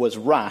was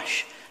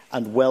rash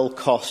and will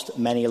cost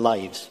many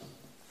lives.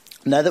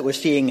 Now that we're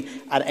seeing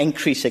an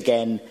increase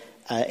again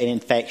in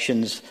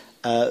infections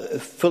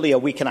fully a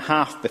week and a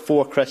half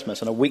before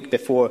Christmas and a week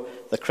before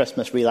the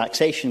Christmas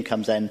relaxation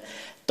comes in,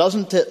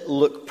 doesn't it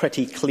look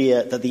pretty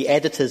clear that the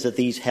editors of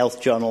these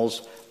health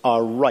journals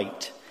are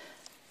right?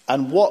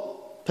 And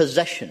what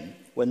position,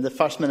 when the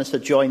First Minister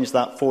joins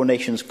that 4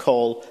 nations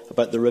call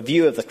about the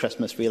review of the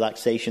Christmas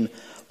relaxation,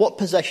 what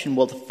position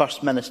will the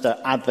First Minister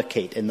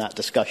advocate in that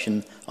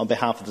discussion on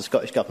behalf of the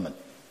Scottish Government?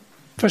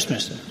 First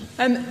Minister.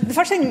 The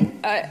first thing,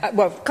 a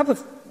couple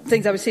of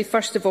things I would say.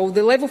 First of all,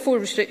 the level 4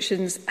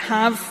 restrictions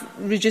have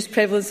reduced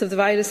prevalence of the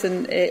virus,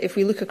 and if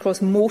we look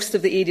across most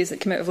of the areas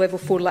that came out of level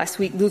 4 last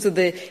week, those are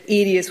the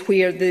areas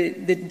where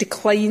the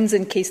declines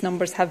in case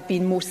numbers have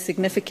been most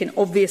significant.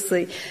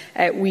 Obviously,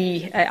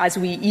 as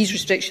we ease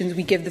restrictions,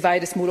 we give the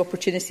virus more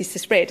opportunities to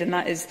spread, and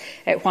that is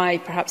why,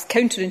 perhaps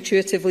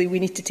counterintuitively, we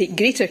need to take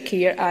greater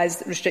care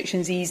as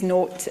restrictions ease,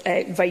 not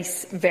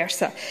vice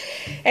versa.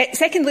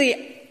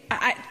 Secondly,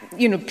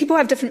 people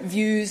have different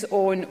views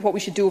on what we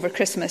should do over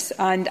Christmas,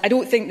 and I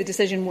don't think the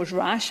decision was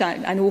rash.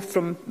 I know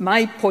from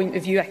my point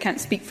of view, I can't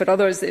speak for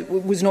others, it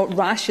was not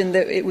rash in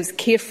that it was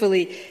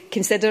carefully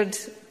considered.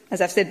 As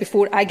I've said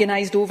before,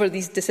 agonised over.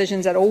 These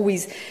decisions are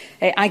always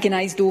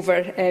agonised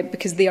over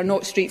because they are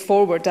not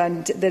straightforward,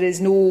 and there is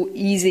no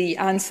easy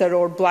answer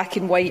or black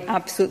and white,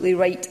 absolutely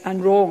right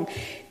and wrong.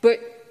 But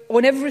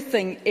on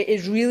everything, it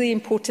is really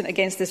important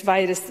against this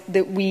virus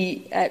that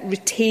we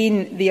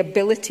retain the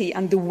ability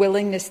and the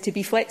willingness to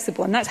be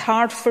flexible. And that's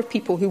hard for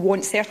people who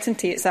want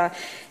certainty. It's a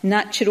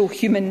natural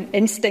human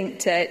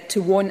instinct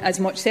to want as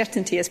much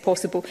certainty as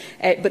possible.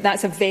 But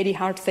that's a very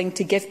hard thing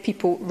to give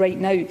people right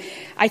now.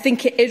 I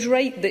think it is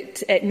right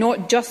that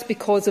not just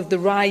because of the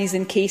rise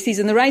in cases,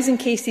 and the rise in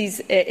cases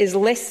is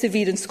less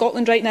severe in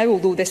Scotland right now,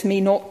 although this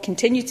may not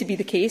continue to be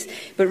the case,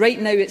 but right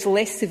now it's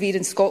less severe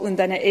in Scotland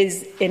than it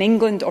is in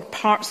England or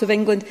parts of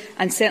England,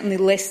 and certainly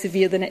less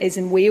severe than it is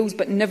in Wales.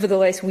 But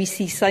nevertheless, we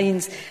see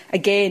signs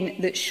again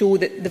that show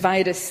that the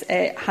virus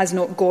has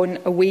not gone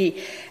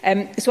away.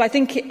 So I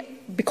think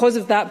because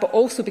of that, but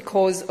also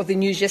because of the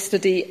news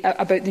yesterday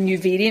about the new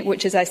variant,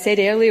 which, as I said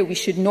earlier, we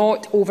should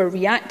not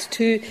overreact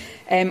to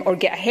or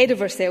get ahead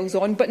of ourselves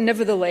on, but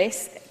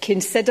nevertheless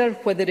consider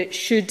whether it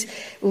should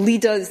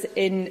lead us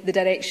in the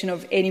direction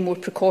of any more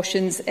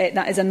precautions.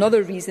 That is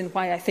another reason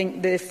why I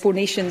think the Four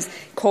Nations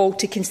call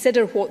to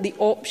consider what the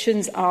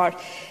options are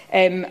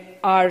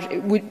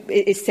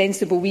is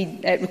sensible. We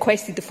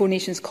requested the Four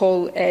Nations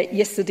call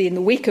yesterday in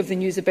the wake of the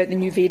news about the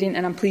new variant,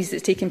 and I'm pleased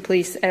it's taking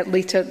place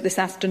later this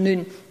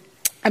afternoon.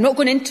 I'm not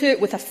going into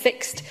it with a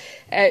fixed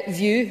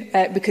view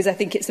because I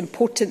think it's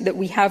important that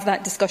we have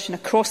that discussion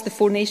across the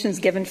Four Nations,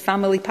 given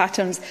family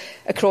patterns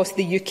across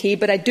the UK.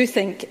 But I do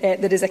think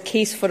there is a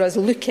case for us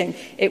looking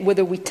at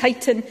whether we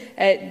tighten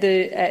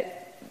the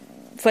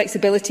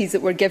flexibilities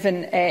that were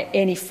given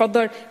any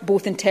further,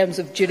 both in terms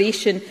of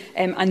duration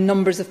and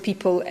numbers of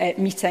people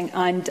meeting.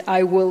 And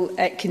I will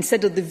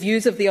consider the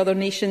views of the other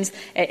nations.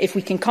 If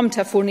we can come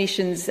to a Four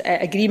Nations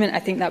agreement, I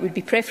think that would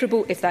be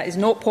preferable. If that is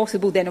not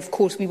possible, then of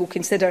course we will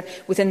consider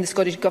within the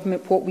Scottish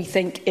Government what we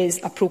think is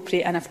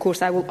appropriate. And of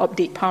course I will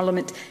update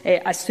Parliament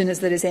as soon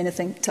as there is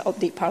anything to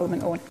update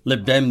Parliament on.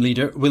 Lib Dem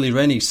leader Willie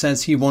Rennie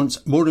says he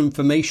wants more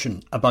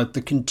information about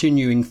the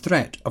continuing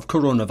threat of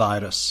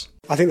coronavirus.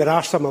 I think there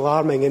are some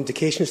alarming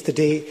indications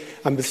today,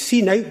 and we've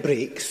seen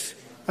outbreaks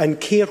in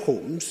care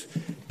homes,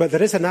 but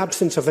there is an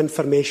absence of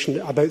information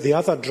about the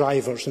other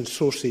drivers and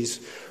sources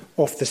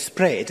of the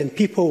spread. And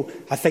people,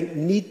 I think,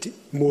 need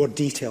more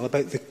detail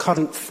about the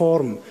current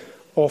form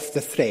of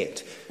the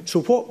threat.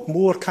 So what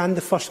more can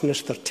the First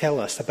Minister tell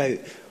us about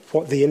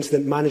what the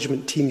incident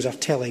management teams are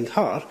telling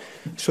her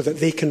so that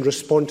they can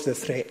respond to the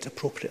threat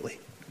appropriately?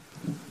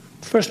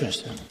 First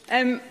Minister.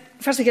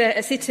 Firstly, I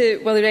say to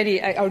Willie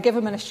Rennie, I'll give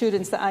him an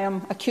assurance that I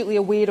am acutely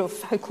aware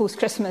of how close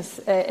Christmas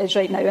is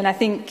right now. And I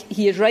think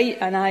he is right,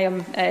 and I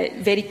am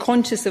very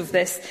conscious of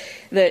this,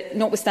 that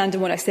notwithstanding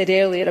what I said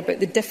earlier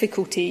about the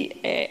difficulty,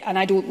 and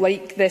I don't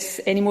like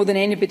this any more than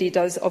anybody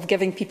does, of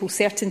giving people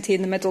certainty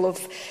in the middle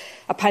of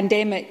a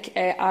pandemic,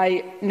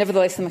 I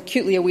nevertheless am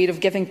acutely aware of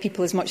giving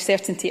people as much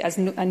certainty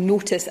and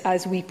notice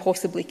as we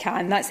possibly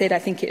can. That said, I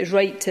think it is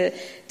right to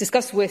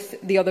discuss with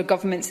the other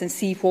governments and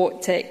see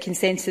what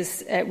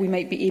consensus we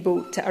might be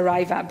able to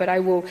arrive at. But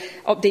I will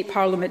update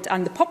Parliament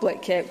and the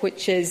public,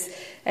 which is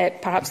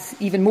perhaps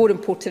even more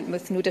important,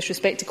 with no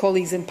disrespect to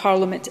colleagues in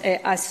Parliament,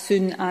 as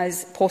soon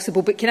as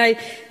possible. But can I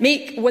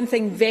make one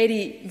thing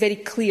very, very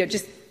clear,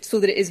 just so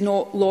that it is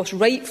not lost?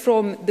 Right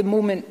from the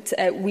moment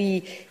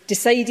we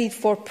decided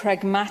for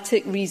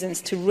pragmatic reasons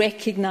to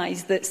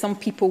recognise that some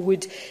people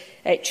would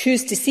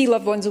choose to see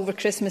loved ones over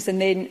Christmas and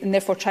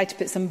therefore try to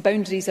put some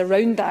boundaries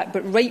around that.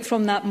 But right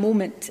from that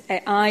moment,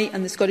 I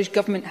and the Scottish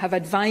Government have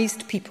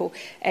advised people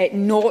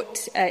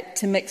not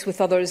to mix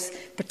with others,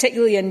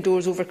 particularly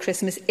indoors over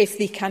Christmas, if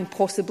they can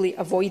possibly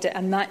avoid it.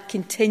 And that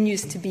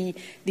continues to be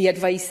the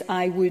advice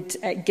I would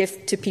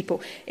give to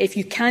people. If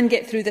you can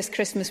get through this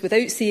Christmas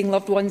without seeing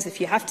loved ones, if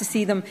you have to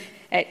see them,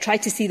 try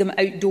to see them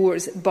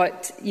outdoors,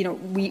 but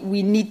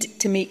we need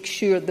to make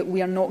sure that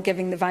we are not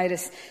giving the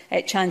virus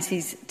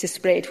chances to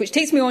spread. Which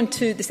takes me on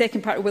to the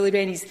second part of Willie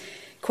Rennie's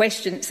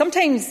question.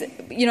 Sometimes,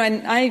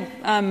 and I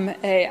am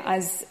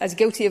as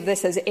guilty of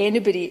this as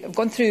anybody. I've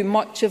gone through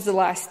much of the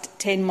last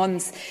 10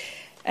 months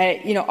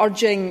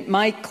urging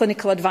my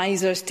clinical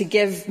advisors to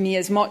give me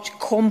as much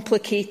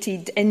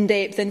complicated,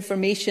 in-depth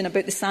information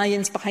about the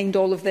science behind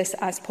all of this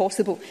as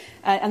possible.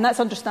 And that's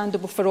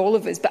understandable for all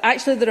of us. But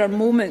actually there are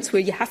moments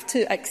where you have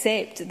to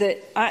accept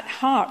that at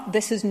heart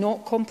this is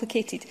not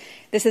complicated.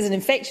 This is an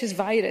infectious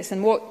virus,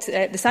 and what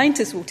the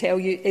scientists will tell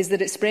you is that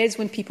it spreads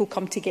when people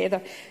come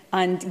together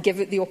and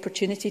give it the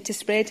opportunity to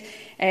spread.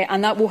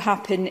 And that will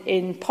happen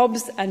in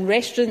pubs and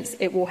restaurants.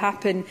 It will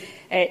happen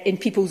in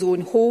people's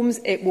own homes.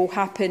 It will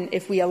happen,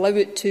 if we allow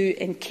it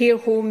to, in care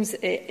homes,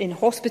 in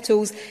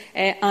hospitals,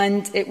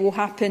 and it will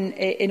happen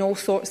in all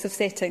sorts of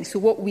settings. So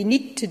what we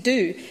need to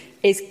do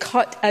is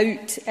cut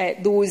out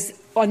those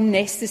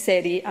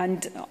unnecessary,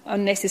 and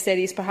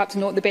unnecessary is perhaps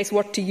not the best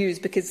word to use,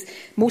 because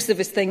most of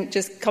us think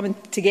just coming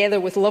together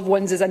with loved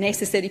ones is a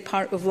necessary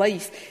part of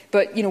life.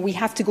 But, we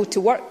have to go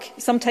to work.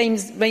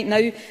 Sometimes right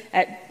now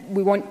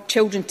we want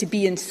children to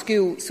be in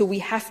school, so we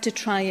have to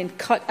try and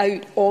cut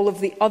out all of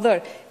the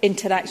other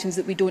interactions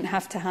that we don't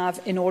have to have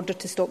in order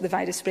to stop the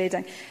virus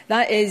spreading.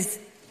 That is,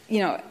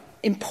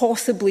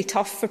 impossibly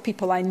tough for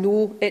people. I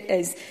know it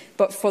is.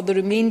 But for the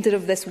remainder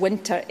of this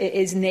winter, it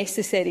is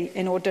necessary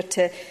in order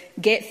to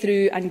get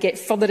through and get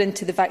further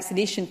into the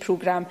vaccination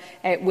programme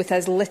with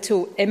as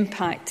little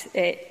impact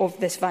of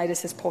this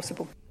virus as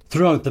possible.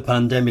 Throughout the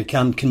pandemic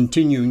and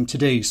continuing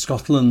today,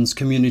 Scotland's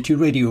Community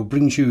Radio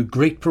brings you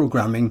great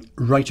programming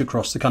right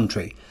across the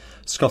country.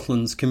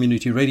 Scotland's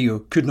Community Radio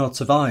could not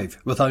survive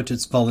without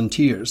its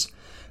volunteers.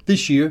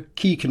 This year,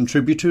 key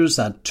contributors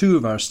at 2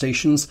 of our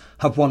stations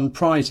have won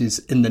prizes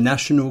in the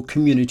National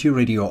Community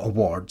Radio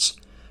Awards.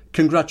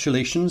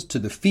 Congratulations to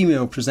the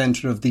Female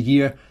Presenter of the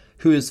Year,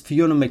 who is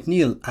Fiona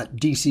McNeill at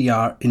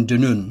DCR in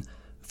Dunoon.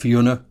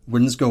 Fiona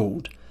wins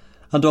gold.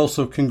 And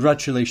also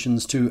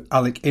congratulations to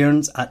Alec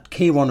Aarons at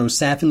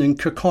K107 in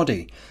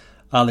Kirkcaldy.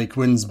 Alec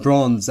wins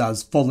bronze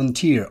as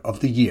Volunteer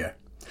of the Year.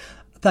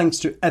 Thanks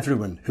to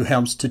everyone who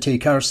helps to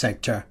take our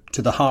sector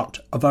to the heart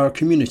of our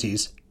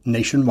communities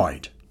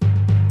nationwide.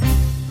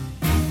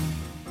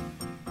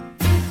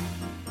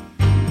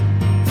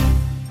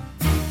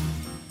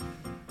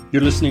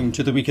 You're listening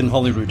to The Week in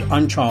Holyrood.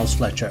 I'm Charles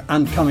Fletcher,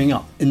 and coming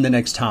up in the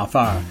next half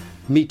hour,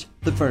 meet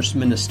the First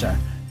Minister,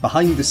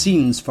 behind the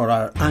scenes for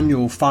our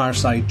annual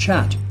fireside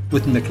chat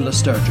with Nicola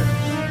Sturgeon.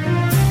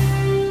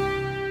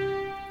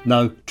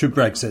 Now to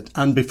Brexit,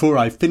 and before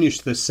I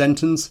finish this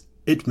sentence,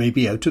 it may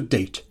be out of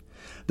date.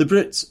 The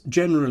Brits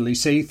generally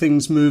say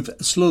things move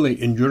slowly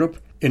in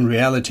Europe. In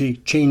reality,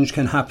 change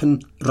can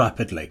happen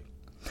rapidly.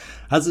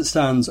 As it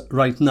stands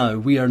right now,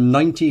 we are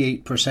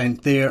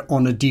 98% there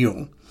on a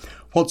deal.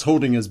 What's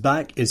holding us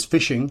back is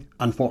fishing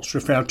and what's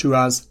referred to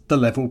as the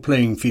level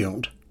playing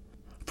field.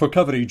 For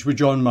coverage, we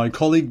join my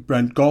colleague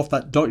Brent Goff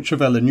at Deutsche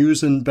Welle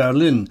News in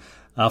Berlin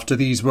after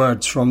these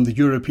words from the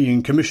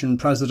European Commission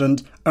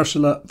President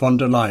Ursula von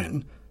der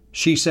Leyen.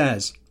 She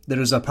says there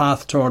is a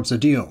path towards a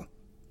deal,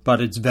 but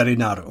it's very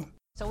narrow.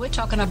 So we're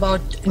talking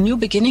about a new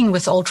beginning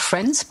with old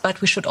friends,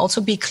 but we should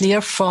also be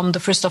clear from the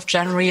 1st of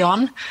January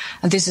on,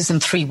 and this is in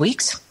 3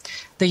 weeks,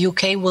 the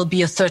UK will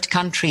be a third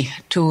country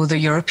to the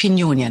European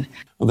Union.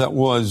 Well, that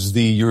was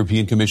the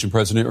European Commission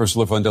President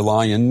Ursula von der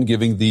Leyen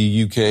giving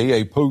the UK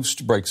a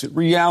post-Brexit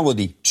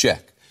reality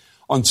check.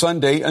 On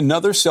Sunday,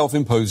 another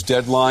self-imposed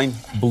deadline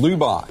blew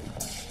by.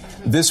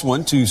 This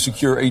one to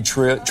secure a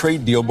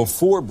trade deal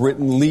before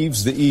Britain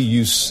leaves the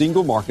EU's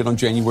single market on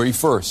January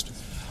 1st.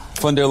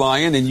 Von der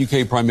Leyen and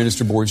UK Prime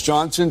Minister Boris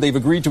Johnson, they've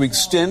agreed to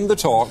extend the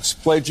talks,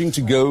 pledging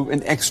to go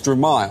an extra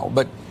mile.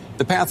 But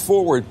the path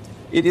forward,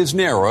 it is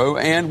narrow,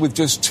 and with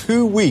just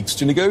 2 weeks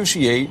to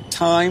negotiate,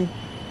 time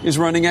is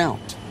running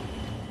out.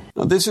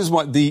 Now, this is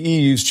what the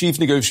EU's chief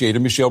negotiator,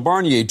 Michel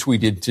Barnier,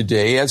 tweeted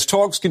today. As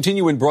talks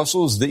continue in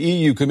Brussels, the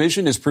EU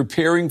Commission is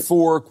preparing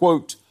for,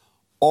 quote,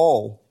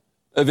 all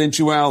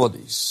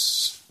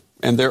eventualities.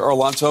 And there are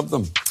lots of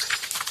them.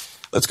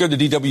 Let's go to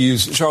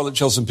DW's Charlotte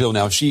Chelson-Pill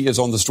now. She is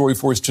on the story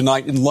for us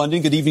tonight in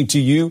London. Good evening to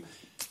you.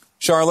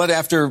 Charlotte,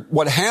 after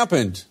what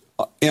happened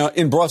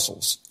in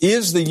Brussels,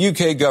 is the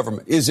UK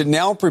government, is it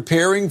now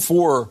preparing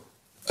for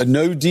a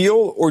no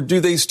deal, or do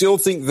they still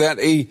think that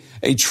a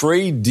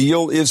trade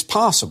deal is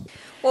possible?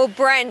 Well,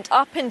 Brent,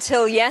 up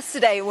until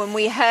yesterday when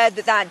we heard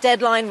that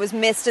deadline was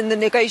missed and the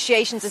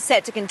negotiations are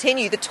set to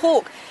continue, the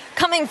talk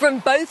coming from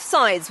both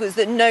sides was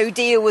that no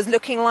deal was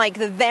looking like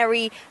the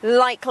very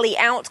likely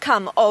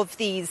outcome of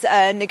these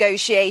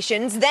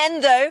negotiations.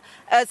 Then, though,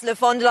 Ursula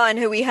von der Leyen,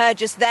 who we heard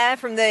just there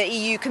from the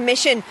EU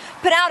Commission,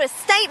 put out a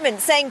statement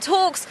saying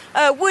talks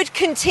would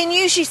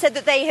continue. She said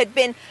that they had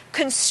been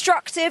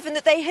constructive and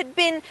that they had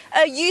been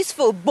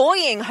useful,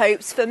 buoying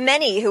hopes for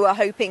many who are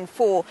hoping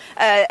for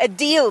a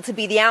deal to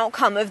be the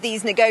outcome of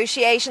these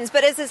negotiations.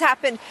 But as has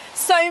happened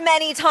so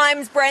many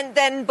times, Brent,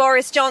 then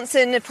Boris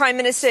Johnson, the Prime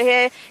Minister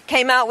here,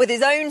 came out with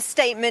his own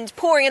statement,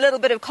 pouring a little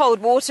bit of cold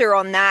water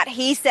on that.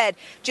 He said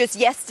just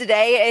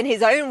yesterday, in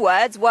his own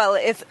words, well,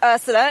 if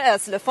Ursula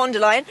von der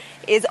Leyen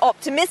is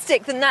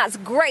optimistic, then that's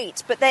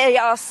great. But there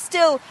are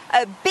still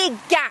big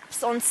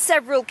gaps on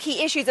several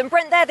key issues. And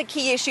Brent, they're the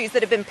key issues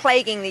that have been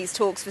plaguing these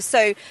talks for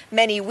so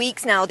many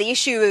weeks now. The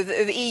issue of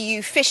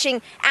EU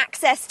fishing,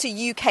 access to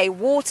UK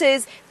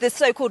waters, the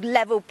so-called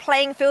level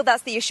playing field.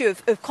 That's the issue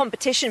of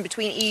competition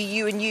between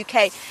EU and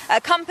UK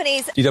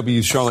companies.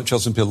 DW's Charlotte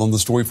Chelson-Pill on the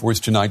story for us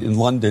tonight in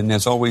London.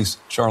 As always,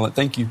 Charlotte,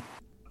 thank you.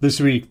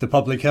 This week, the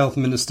Public Health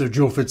Minister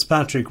Joe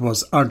Fitzpatrick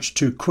was urged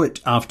to quit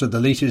after the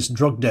latest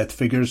drug death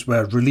figures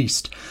were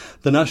released.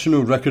 The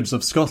National Records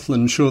of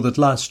Scotland show that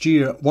last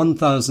year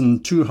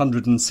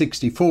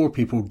 1,264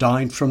 people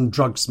died from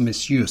drugs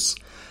misuse.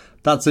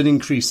 That's an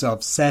increase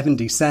of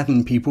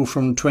 77 people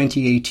from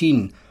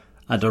 2018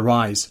 and a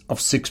rise of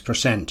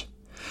 6%.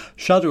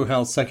 Shadow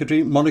Health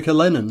Secretary Monica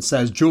Lennon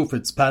says Joe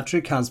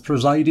Fitzpatrick has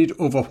presided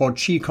over what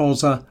she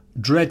calls a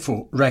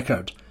dreadful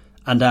record,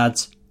 and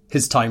adds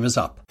his time is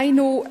up. I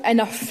know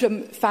enough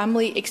from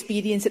family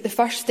experience that the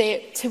first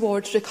step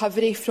towards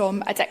recovery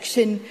from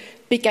addiction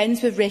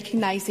begins with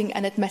recognising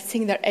and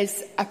admitting there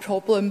is a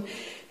problem.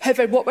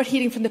 However, what we're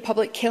hearing from the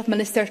Public Health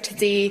Minister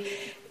today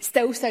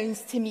still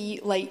sounds to me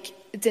like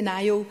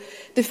denial.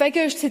 The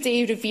figures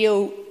today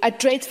reveal a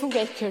dreadful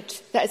record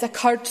that has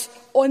occurred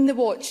on the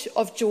watch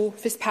of Joe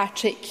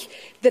Fitzpatrick.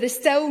 There is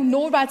still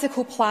no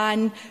radical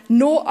plan,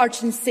 no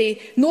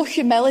urgency, no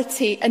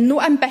humility and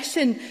no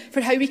ambition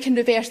for how we can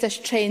reverse this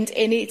trend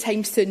any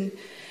time soon.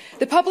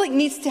 The public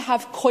needs to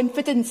have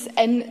confidence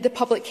in the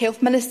Public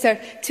Health Minister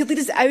to lead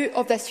us out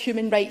of this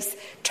human rights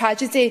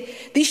tragedy.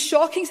 These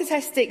shocking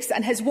statistics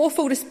and his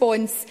woeful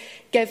response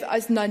give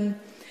us none.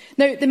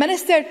 Now, the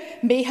Minister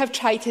may have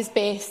tried his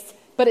best,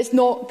 but it's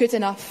not good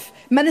enough.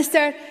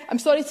 Minister, I'm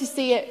sorry to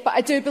say it, but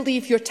I do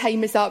believe your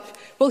time is up.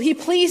 Will he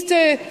please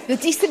do the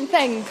decent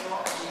thing?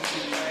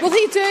 Will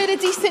he do the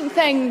decent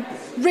thing?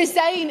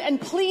 Resign and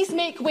please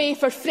make way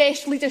for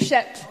fresh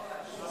leadership.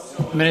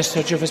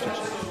 Minister Joe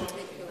Fitzpatrick.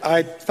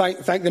 I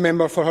thank the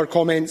member for her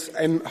comments.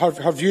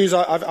 Her views,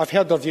 I've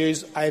heard her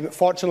views.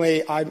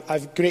 Fortunately, I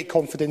have great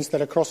confidence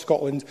that across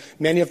Scotland,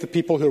 many of the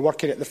people who are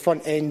working at the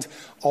front end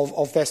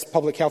of this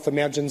public health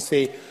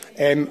emergency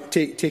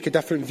take a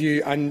different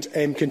view and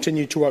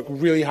continue to work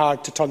really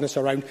hard to turn this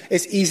around.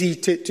 It's easy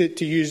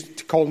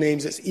to call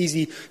names. It's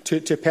easy to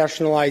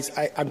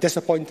personalise. I'm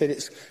disappointed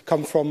it's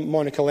come from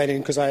Monica Lennon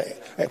because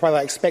while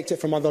I expect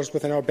it from others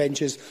within our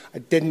benches, I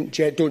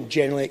don't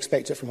generally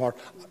expect it from her.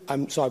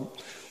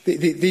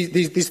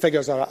 These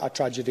figures are a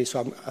tragedy,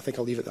 so I think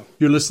I'll leave it there.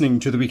 You're listening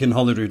to The Week in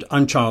Holyrood.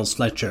 I'm Charles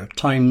Fletcher.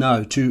 Time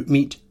now to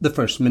meet the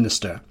First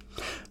Minister.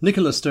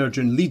 Nicola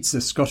Sturgeon leads the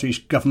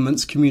Scottish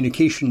Government's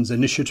communications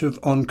initiative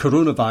on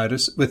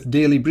coronavirus with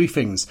daily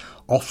briefings,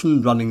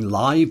 often running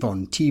live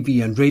on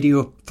TV and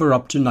radio for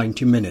up to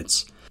 90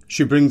 minutes.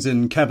 She brings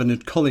in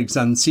Cabinet colleagues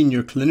and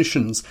senior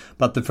clinicians,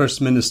 but the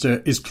First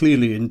Minister is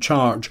clearly in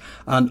charge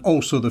and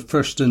also the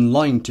first in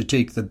line to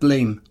take the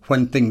blame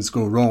when things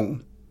go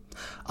wrong.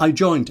 I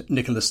joined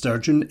Nicola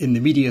Sturgeon in the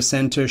media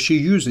centre she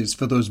uses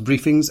for those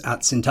briefings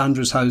at St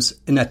Andrew's House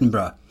in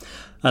Edinburgh,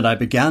 and I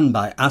began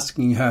by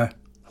asking her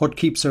what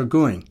keeps her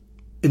going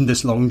in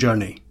this long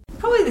journey.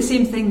 Probably the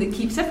same thing that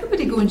keeps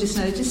everybody going just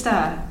now, just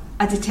a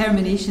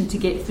determination to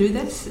get through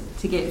this,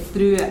 to get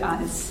through it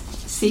as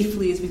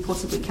safely as we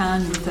possibly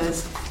can, with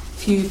as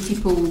few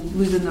people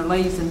losing their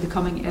lives and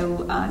becoming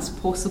ill as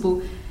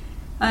possible.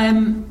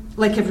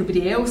 Like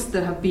everybody else,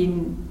 there have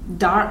been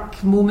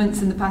dark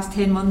moments in the past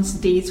 10 months,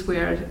 days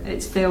where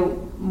it's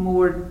felt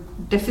more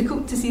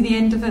difficult to see the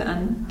end of it,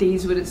 and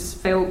days where it's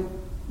felt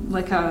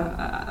like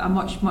a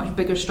much, much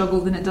bigger struggle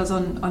than it does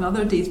on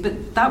other days.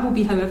 But that will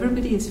be how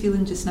everybody is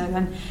feeling just now.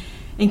 And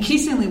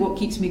increasingly what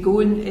keeps me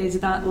going is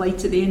that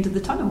light at the end of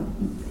the tunnel.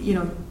 You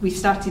know, we've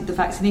started the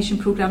vaccination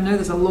programme now,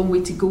 there's a long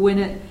way to go in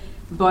it,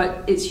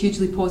 but it's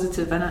hugely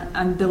positive,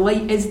 and the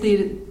light is there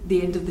at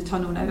the end of the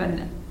tunnel now.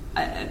 And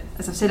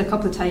as I've said a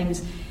couple of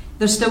times,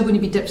 there's still going to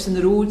be dips in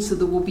the road, so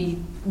there will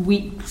be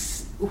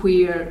weeks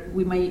where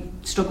we might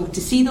struggle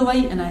to see the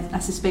light, and I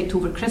suspect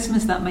over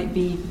Christmas that might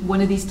be one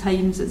of these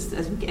times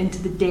as we get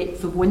into the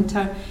depth of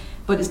winter,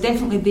 but it's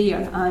definitely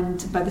there,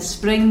 and by the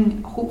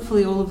spring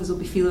hopefully all of us will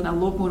be feeling a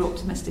lot more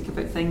optimistic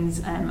about things,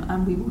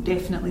 and we will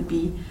definitely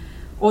be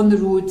on the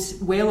road,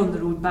 well on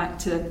the road back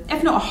to,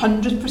 if not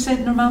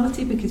 100%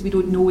 normality, because we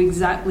don't know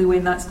exactly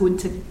when that's going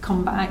to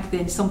come back,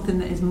 then something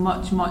that is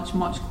much, much,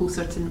 much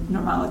closer to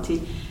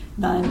normality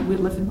than we're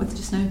living with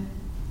just now.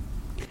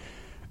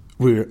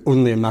 We're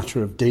only a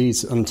matter of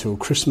days until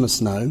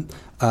Christmas now.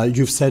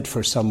 You've said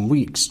for some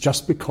weeks,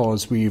 just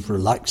because we've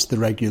relaxed the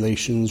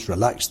regulations,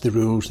 relaxed the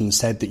rules and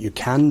said that you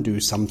can do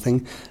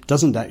something,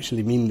 doesn't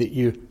actually mean that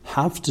you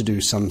have to do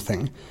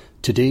something.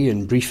 Today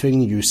in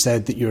briefing you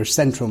said that your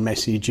central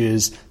message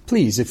is,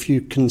 please, if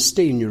you can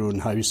stay in your own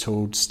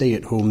household, stay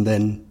at home,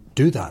 then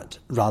do that,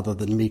 rather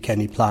than make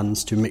any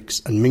plans to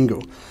mix and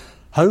mingle.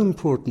 How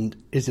important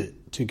is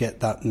it to get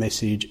that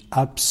message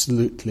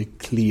absolutely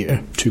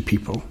clear to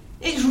people?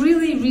 It's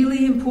really,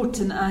 really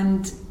important,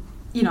 and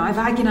you know, I've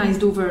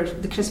agonised over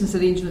the Christmas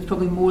arrangement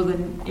probably more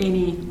than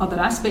any other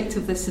aspect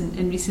of this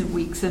in recent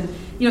weeks. And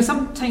you know,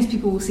 sometimes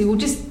people will say, well,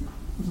 just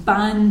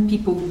ban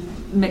people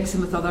mixing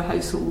with other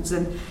households,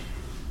 and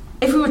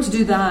if we were to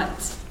do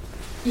that,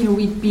 you know,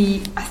 we'd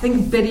be, I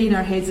think, burying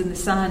our heads in the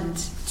sand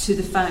to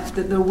the fact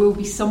that there will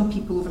be some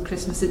people over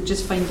Christmas that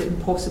just find it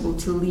impossible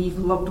to leave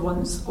loved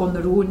ones on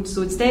their own.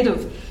 So instead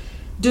of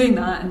doing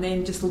that and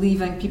then just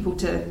leaving people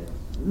to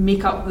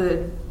make up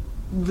the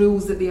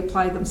rules that they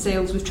apply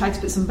themselves, we've tried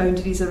to put some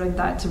boundaries around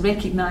that to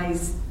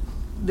recognise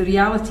the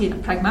reality in a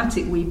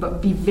pragmatic way, but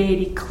be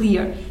very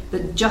clear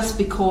that just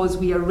because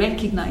we are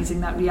recognising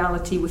that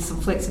reality with some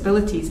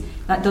flexibilities,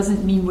 that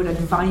doesn't mean we're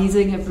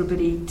advising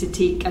everybody to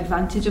take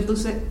advantage of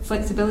those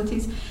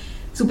flexibilities.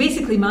 So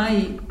basically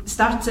my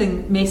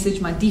starting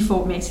message, my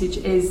default message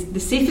is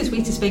the safest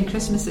way to spend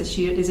Christmas this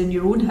year is in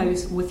your own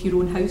house with your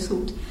own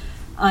household.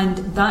 And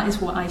that is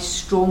what I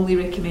strongly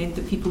recommend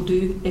that people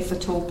do, if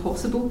at all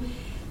possible.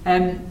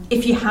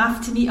 If you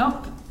have to meet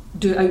up,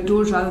 do it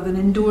outdoors rather than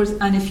indoors,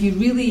 and if you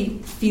really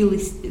feel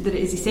that it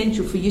is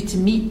essential for you to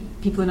meet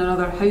people in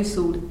another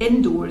household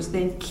indoors,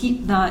 then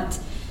keep that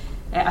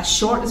as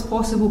short as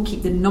possible,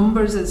 keep the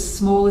numbers as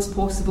small as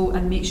possible,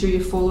 and make sure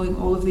you're following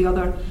all of the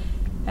other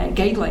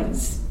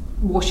guidelines.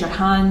 Wash your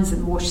hands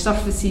and wash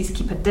surfaces,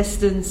 keep a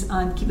distance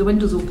and keep the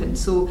windows open.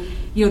 So,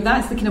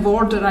 that's the kind of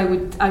order I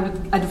would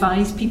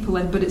advise people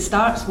in. But it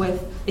starts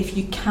with, if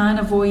you can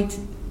avoid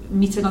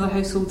meeting other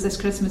households this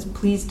Christmas,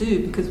 please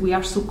do, because we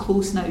are so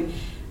close now,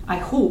 I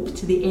hope,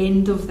 to the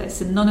end of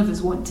this, and none of us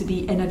want to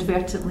be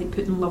inadvertently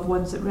putting loved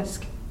ones at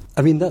risk.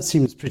 I mean, that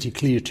seems pretty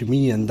clear to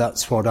me, and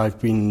that's what I've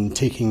been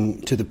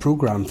taking to the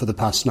programme for the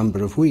past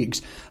number of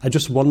weeks. I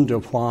just wonder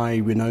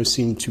why we now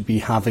seem to be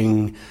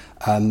having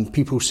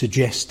people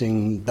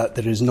suggesting that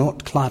there is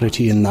not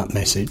clarity in that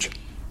message.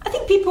 I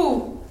think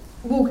people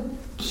will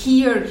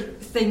hear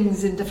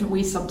things in different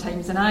ways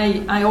sometimes, and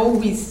I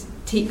always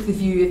take the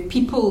view, if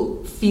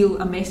people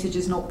feel a message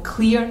is not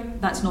clear,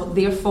 that's not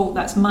their fault,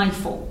 that's my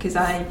fault, because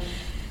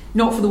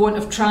not for the want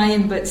of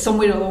trying, but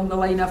somewhere along the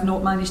line I've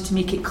not managed to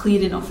make it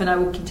clear enough, and I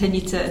will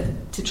continue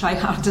to try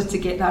harder to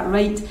get that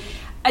right.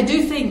 I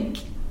do think,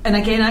 and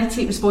again I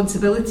take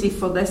responsibility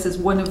for this as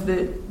one of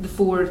the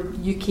 4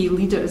 UK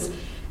leaders,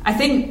 I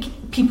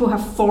think people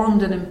have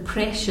formed an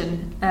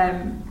impression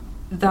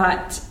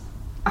that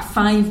a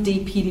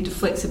 5-day period of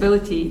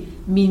flexibility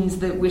means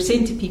that we're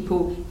saying to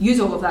people,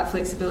 use all of that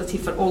flexibility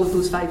for all of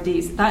those 5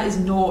 days. That is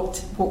not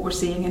what we're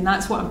saying, and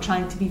that's what I'm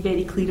trying to be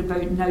very clear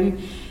about now.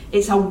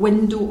 It's a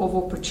window of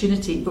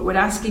opportunity, but we're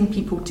asking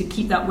people to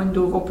keep that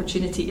window of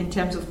opportunity in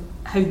terms of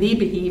how they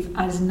behave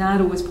as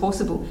narrow as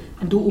possible,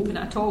 and don't open it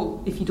at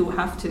all if you don't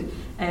have to.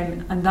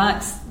 And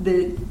that's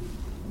the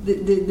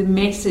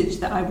message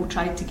that I will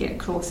try to get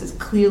across as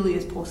clearly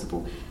as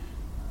possible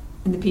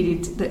in the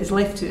period that is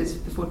left to us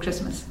before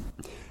Christmas.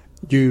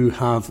 You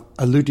have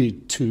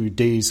alluded to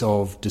days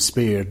of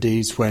despair,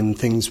 days when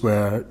things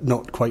were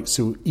not quite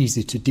so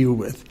easy to deal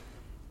with.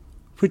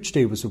 Which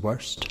day was the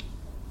worst?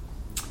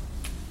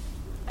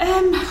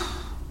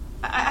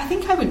 I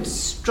think I would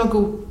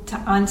struggle to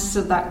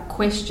answer that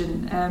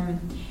question.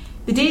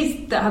 The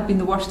days that have been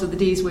the worst are the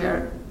days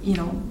where,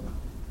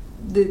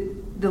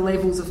 the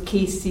levels of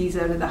cases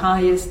are at the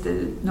highest,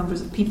 the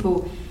numbers of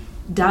people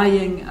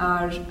dying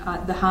are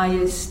at the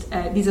highest.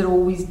 These are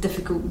always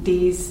difficult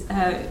days.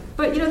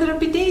 But, there have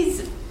been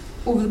days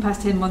over the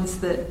past 10 months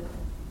that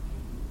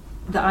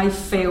I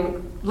felt,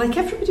 like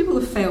everybody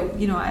will have felt,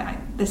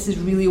 this is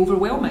really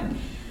overwhelming.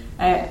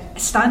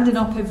 Standing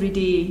up every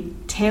day,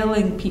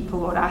 telling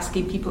people or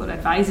asking people or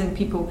advising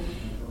people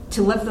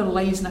to live their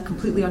lives in a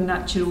completely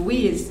unnatural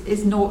way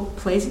is not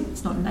pleasant,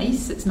 it's not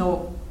nice, it's not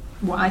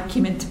what I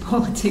came into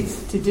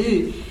politics to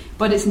do.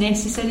 But it's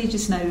necessary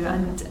just now,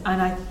 and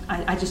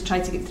I just try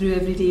to get through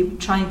every day,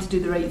 trying to do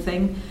the right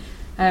thing.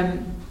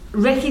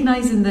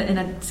 Recognising that in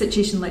a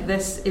situation like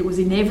this, it was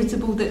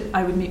inevitable that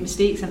I would make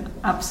mistakes, and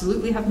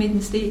absolutely have made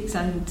mistakes.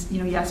 And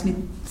you asked me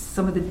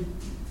some of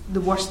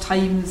the worst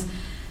times,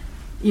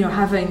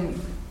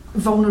 having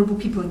vulnerable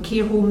people in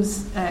care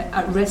homes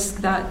at risk.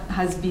 That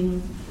has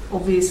been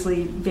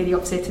obviously very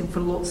upsetting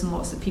for lots and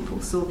lots of people.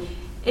 So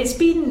it's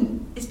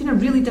been a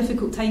really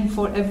difficult time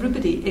for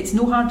everybody. It's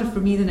no harder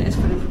for me than it is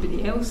for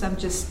everybody else. I'm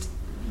just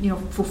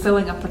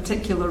fulfilling a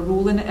particular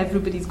role in it.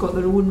 Everybody's got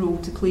their own role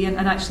to play in,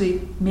 and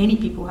actually many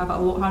people have it a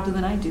lot harder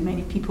than I do.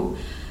 Many people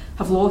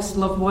have lost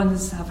loved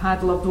ones, have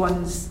had loved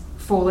ones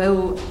fall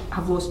ill,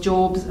 have lost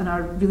jobs, and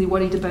are really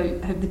worried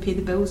about how they pay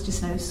the bills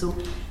just now. So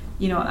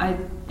I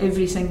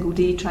every single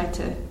day try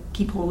to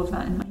keep all of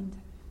that in mind.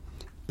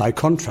 By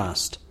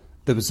contrast,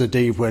 there was a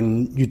day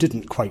when you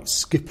didn't quite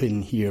skip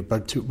in here,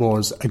 but it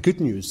was a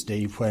good news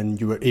day when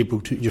you were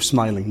able to, you're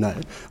smiling now,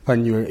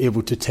 when you were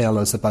able to tell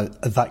us about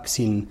a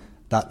vaccine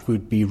that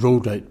would be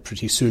rolled out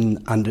pretty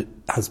soon, and it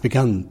has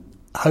begun.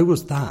 How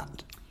was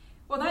that?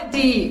 Well, that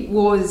day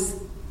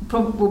was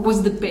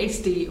the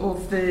best day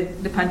of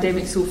the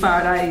pandemic so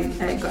far.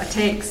 I got a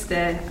text,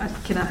 I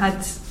kind of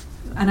had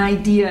an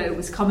idea it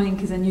was coming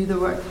because I knew there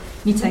were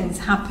meetings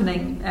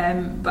happening,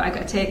 but I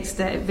got a text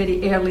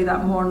very early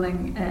that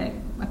morning.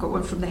 I got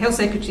one from the Health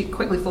Secretary,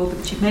 quickly followed by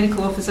the Chief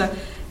Medical Officer.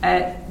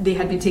 They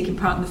had been taking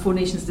part in the 4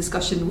 Nations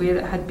discussion where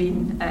it had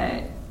been,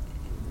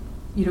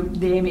 the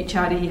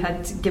MHRA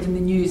had given the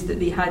news that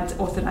they had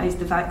authorised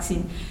the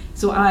vaccine.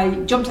 So I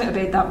jumped out of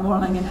bed that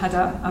morning and had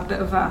a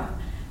bit of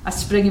a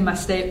spring in my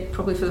step,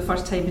 probably for the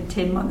first time in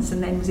 10 months,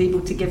 and then was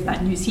able to give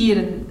that news here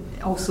and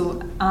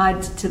also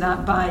add to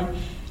that by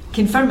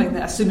confirming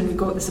that, assuming we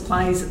got the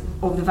supplies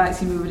of the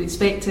vaccine we were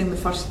expecting, the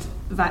first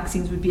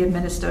vaccines would be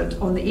administered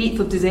on the 8th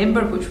of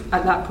December, which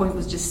at that point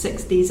was just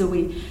 6 days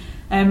away.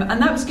 And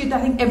that was good. I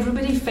think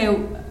everybody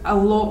felt a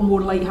lot more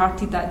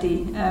lighthearted that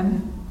day.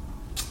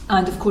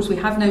 And of course we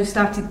have now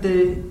started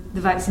the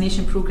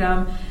vaccination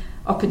programme.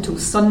 Up until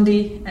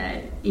Sunday,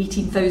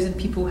 18,000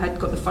 people had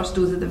got the first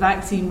dose of the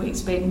vaccine. We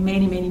expect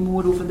many, many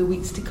more over the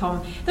weeks to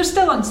come. There's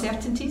still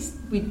uncertainties.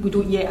 We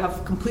don't yet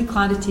have complete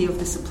clarity of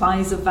the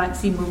supplies of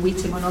vaccine. We're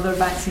waiting on other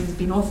vaccines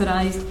being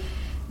authorised.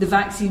 The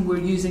vaccine we're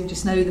using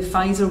just now, the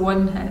Pfizer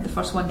one, the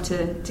first one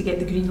to get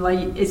the green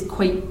light, is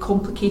quite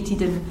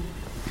complicated, and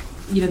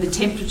the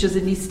temperatures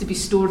it needs to be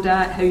stored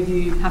at, how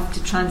you have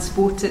to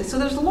transport it. So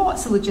there's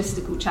lots of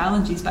logistical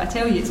challenges, but I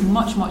tell you, it's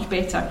much, much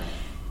better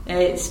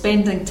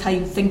spending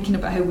time thinking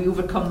about how we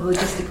overcome the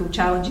logistical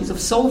challenges of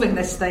solving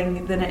this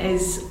thing than it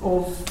is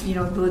of the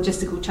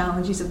logistical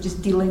challenges of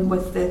just dealing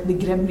with the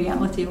grim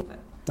reality of it.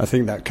 I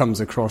think that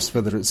comes across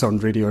whether it's on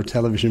radio or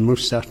television,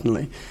 most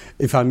certainly.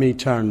 If I may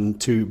turn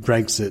to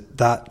Brexit,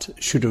 that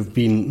should have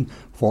been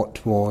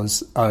what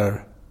was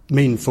our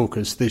main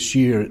focus this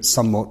year. It's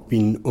somewhat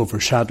been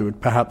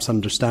overshadowed, perhaps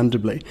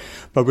understandably.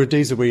 But we're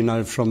days away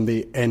now from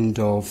the end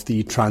of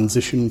the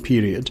transition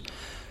period.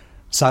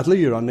 Sadly,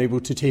 you're unable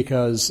to take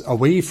us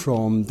away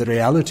from the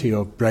reality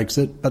of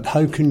Brexit, but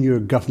how can your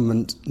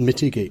government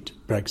mitigate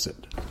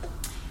Brexit?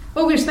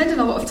 Well, we're spending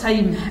a lot of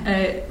time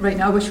right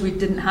now. I wish we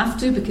didn't have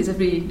to, because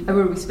every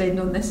hour we spend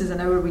on this is an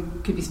hour we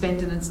could be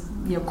spending in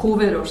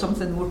COVID or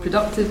something more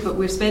productive, but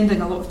we're spending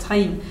a lot of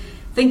time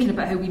thinking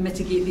about how we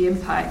mitigate the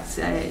impacts,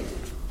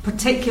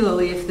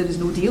 particularly if there is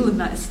no deal, and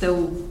that is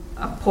still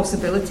a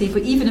possibility.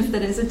 But even if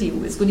there is a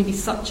deal, it's going to be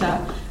such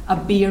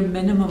a bare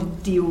minimum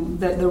deal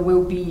that there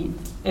will be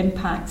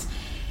impacts.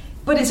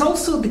 But it's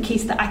also the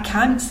case that I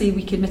can't say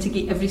we can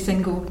mitigate every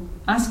single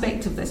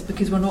aspect of this,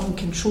 because we're not in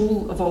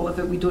control of all of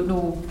it. We don't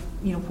know,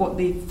 what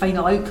the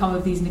final outcome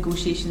of these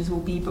negotiations will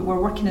be, but we're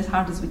working as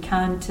hard as we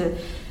can to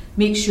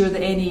make sure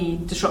that any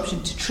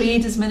disruption to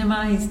trade is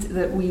minimised,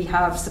 that we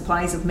have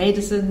supplies of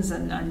medicines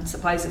and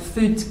supplies of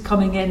food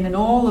coming in, and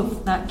all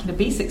of that kind of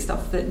basic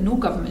stuff that no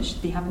government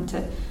should be having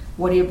to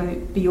worry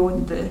about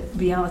beyond the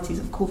realities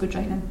of COVID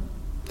right now.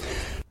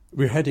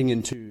 We're heading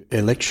into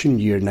election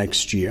year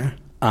next year,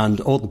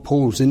 and all the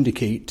polls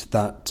indicate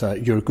that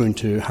you're going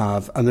to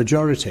have a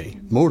majority,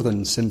 more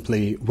than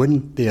simply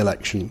win the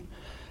election.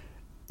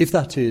 If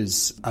that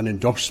is an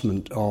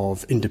endorsement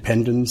of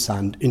independence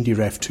and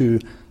IndyRef 2,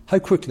 how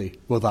quickly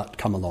will that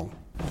come along?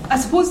 I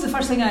suppose the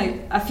first thing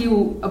I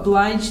feel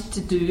obliged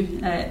to do,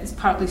 is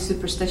partly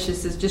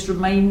superstitious, is just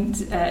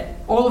remind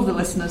all of the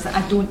listeners that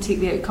I don't take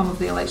the outcome of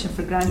the election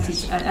for granted.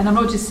 Yes. And I'm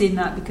not just saying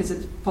that because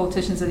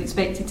politicians are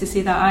expected to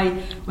say that.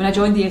 When I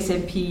joined the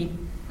SNP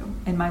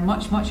in my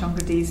much, much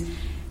younger days,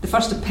 the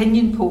first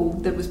opinion poll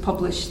that was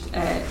published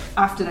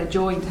after I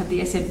joined had the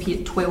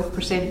SNP at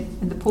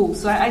 12% in the poll.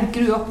 So I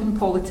grew up in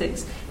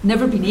politics,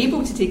 never been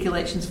able to take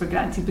elections for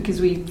granted because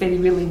we very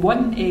rarely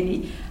won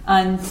any,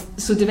 and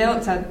so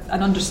developed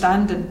an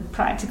understanding,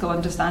 practical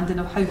understanding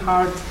of how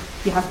hard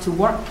you have to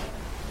work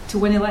to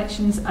win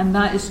elections, and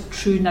that is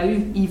true now,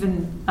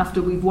 even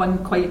after we've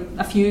won quite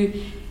a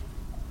few,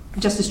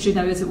 just as true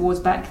now as it was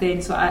back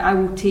then. So I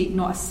will take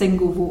not a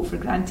single vote for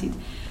granted.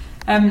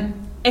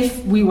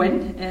 If we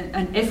win,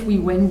 and if we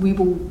win, we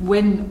will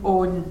win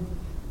on,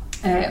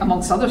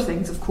 amongst other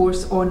things, of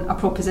course, on a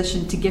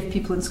proposition to give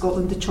people in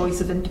Scotland the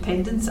choice of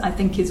independence. I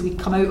think as we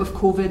come out of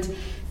COVID,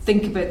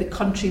 think about the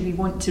country we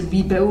want to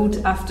rebuild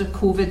after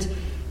COVID,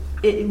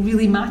 it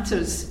really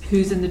matters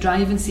who's in the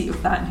driving seat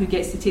of that and who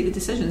gets to take the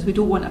decisions. We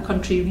don't want a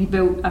country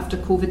rebuilt after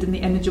COVID in the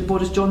image of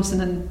Boris Johnson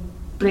and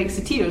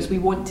Brexiteers. We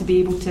want to be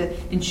able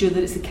to ensure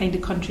that it's the kind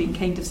of country and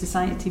kind of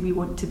society we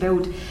want to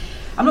build.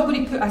 I'm not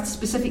going to put a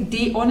specific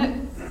date on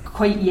it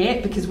quite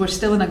yet, because we're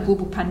still in a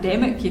global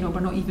pandemic. We're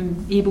not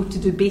even able to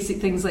do basic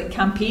things like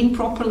campaign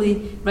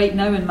properly right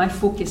now, and my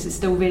focus is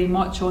still very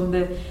much on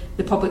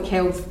the public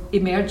health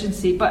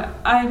emergency. But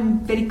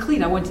I'm very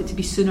clear I want it to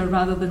be sooner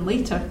rather than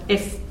later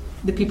if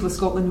the people of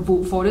Scotland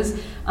vote for us,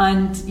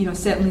 and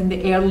certainly in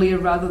the earlier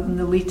rather than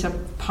the later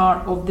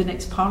part of the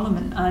next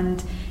Parliament.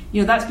 And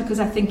that's because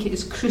I think it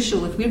is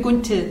crucial if we're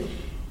going to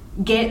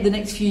get the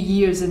next few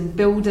years in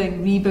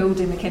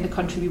rebuilding the kind of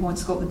country we want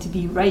Scotland to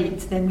be right,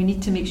 then we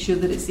need to make sure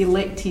that it's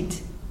elected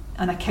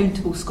and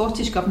accountable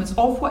Scottish governments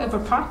of whatever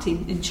party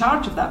in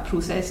charge of that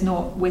process,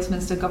 not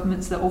Westminster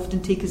governments that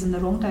often take us in the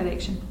wrong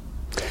direction.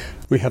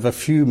 We have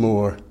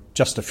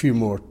just a few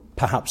more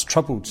perhaps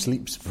troubled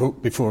sleeps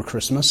before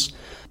Christmas.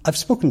 I've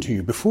spoken to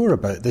you before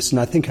about this, and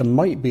I think I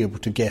might be able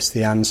to guess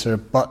the answer,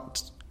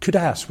 but could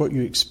I ask what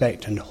you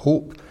expect and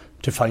hope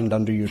to find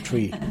under your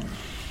tree?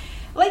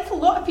 Like a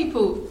lot of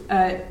people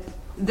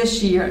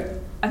this year,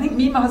 I think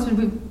me and my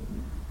husband,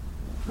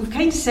 we've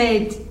kind of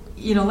said,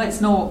 let's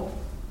not,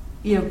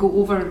 go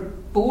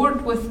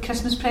overboard with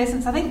Christmas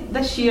presents. I think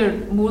this year,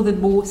 more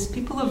than most,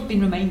 people have been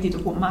reminded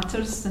of what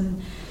matters,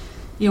 and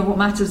what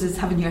matters is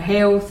having your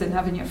health and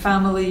having your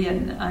family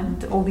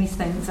and all these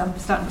things. I'm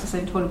starting to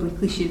sound horribly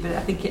cliche, but I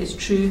think it is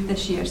true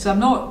this year. So I'm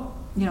not,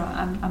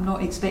 I'm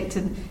not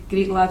expecting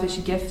great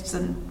lavish gifts,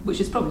 and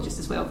which is probably just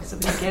as well because I'm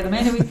going to get them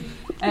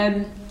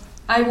anyway.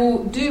 I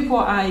will do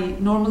what I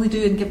normally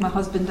do and give my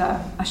husband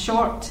a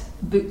short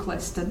book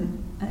list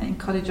and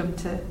encourage him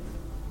to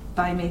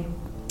buy me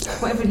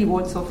whatever he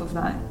wants off of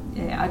that.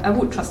 I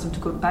won't trust him to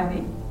go and buy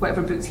me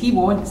whatever books he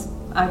wants.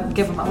 I will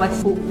give him a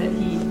list, hope that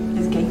he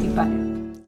is guided by it.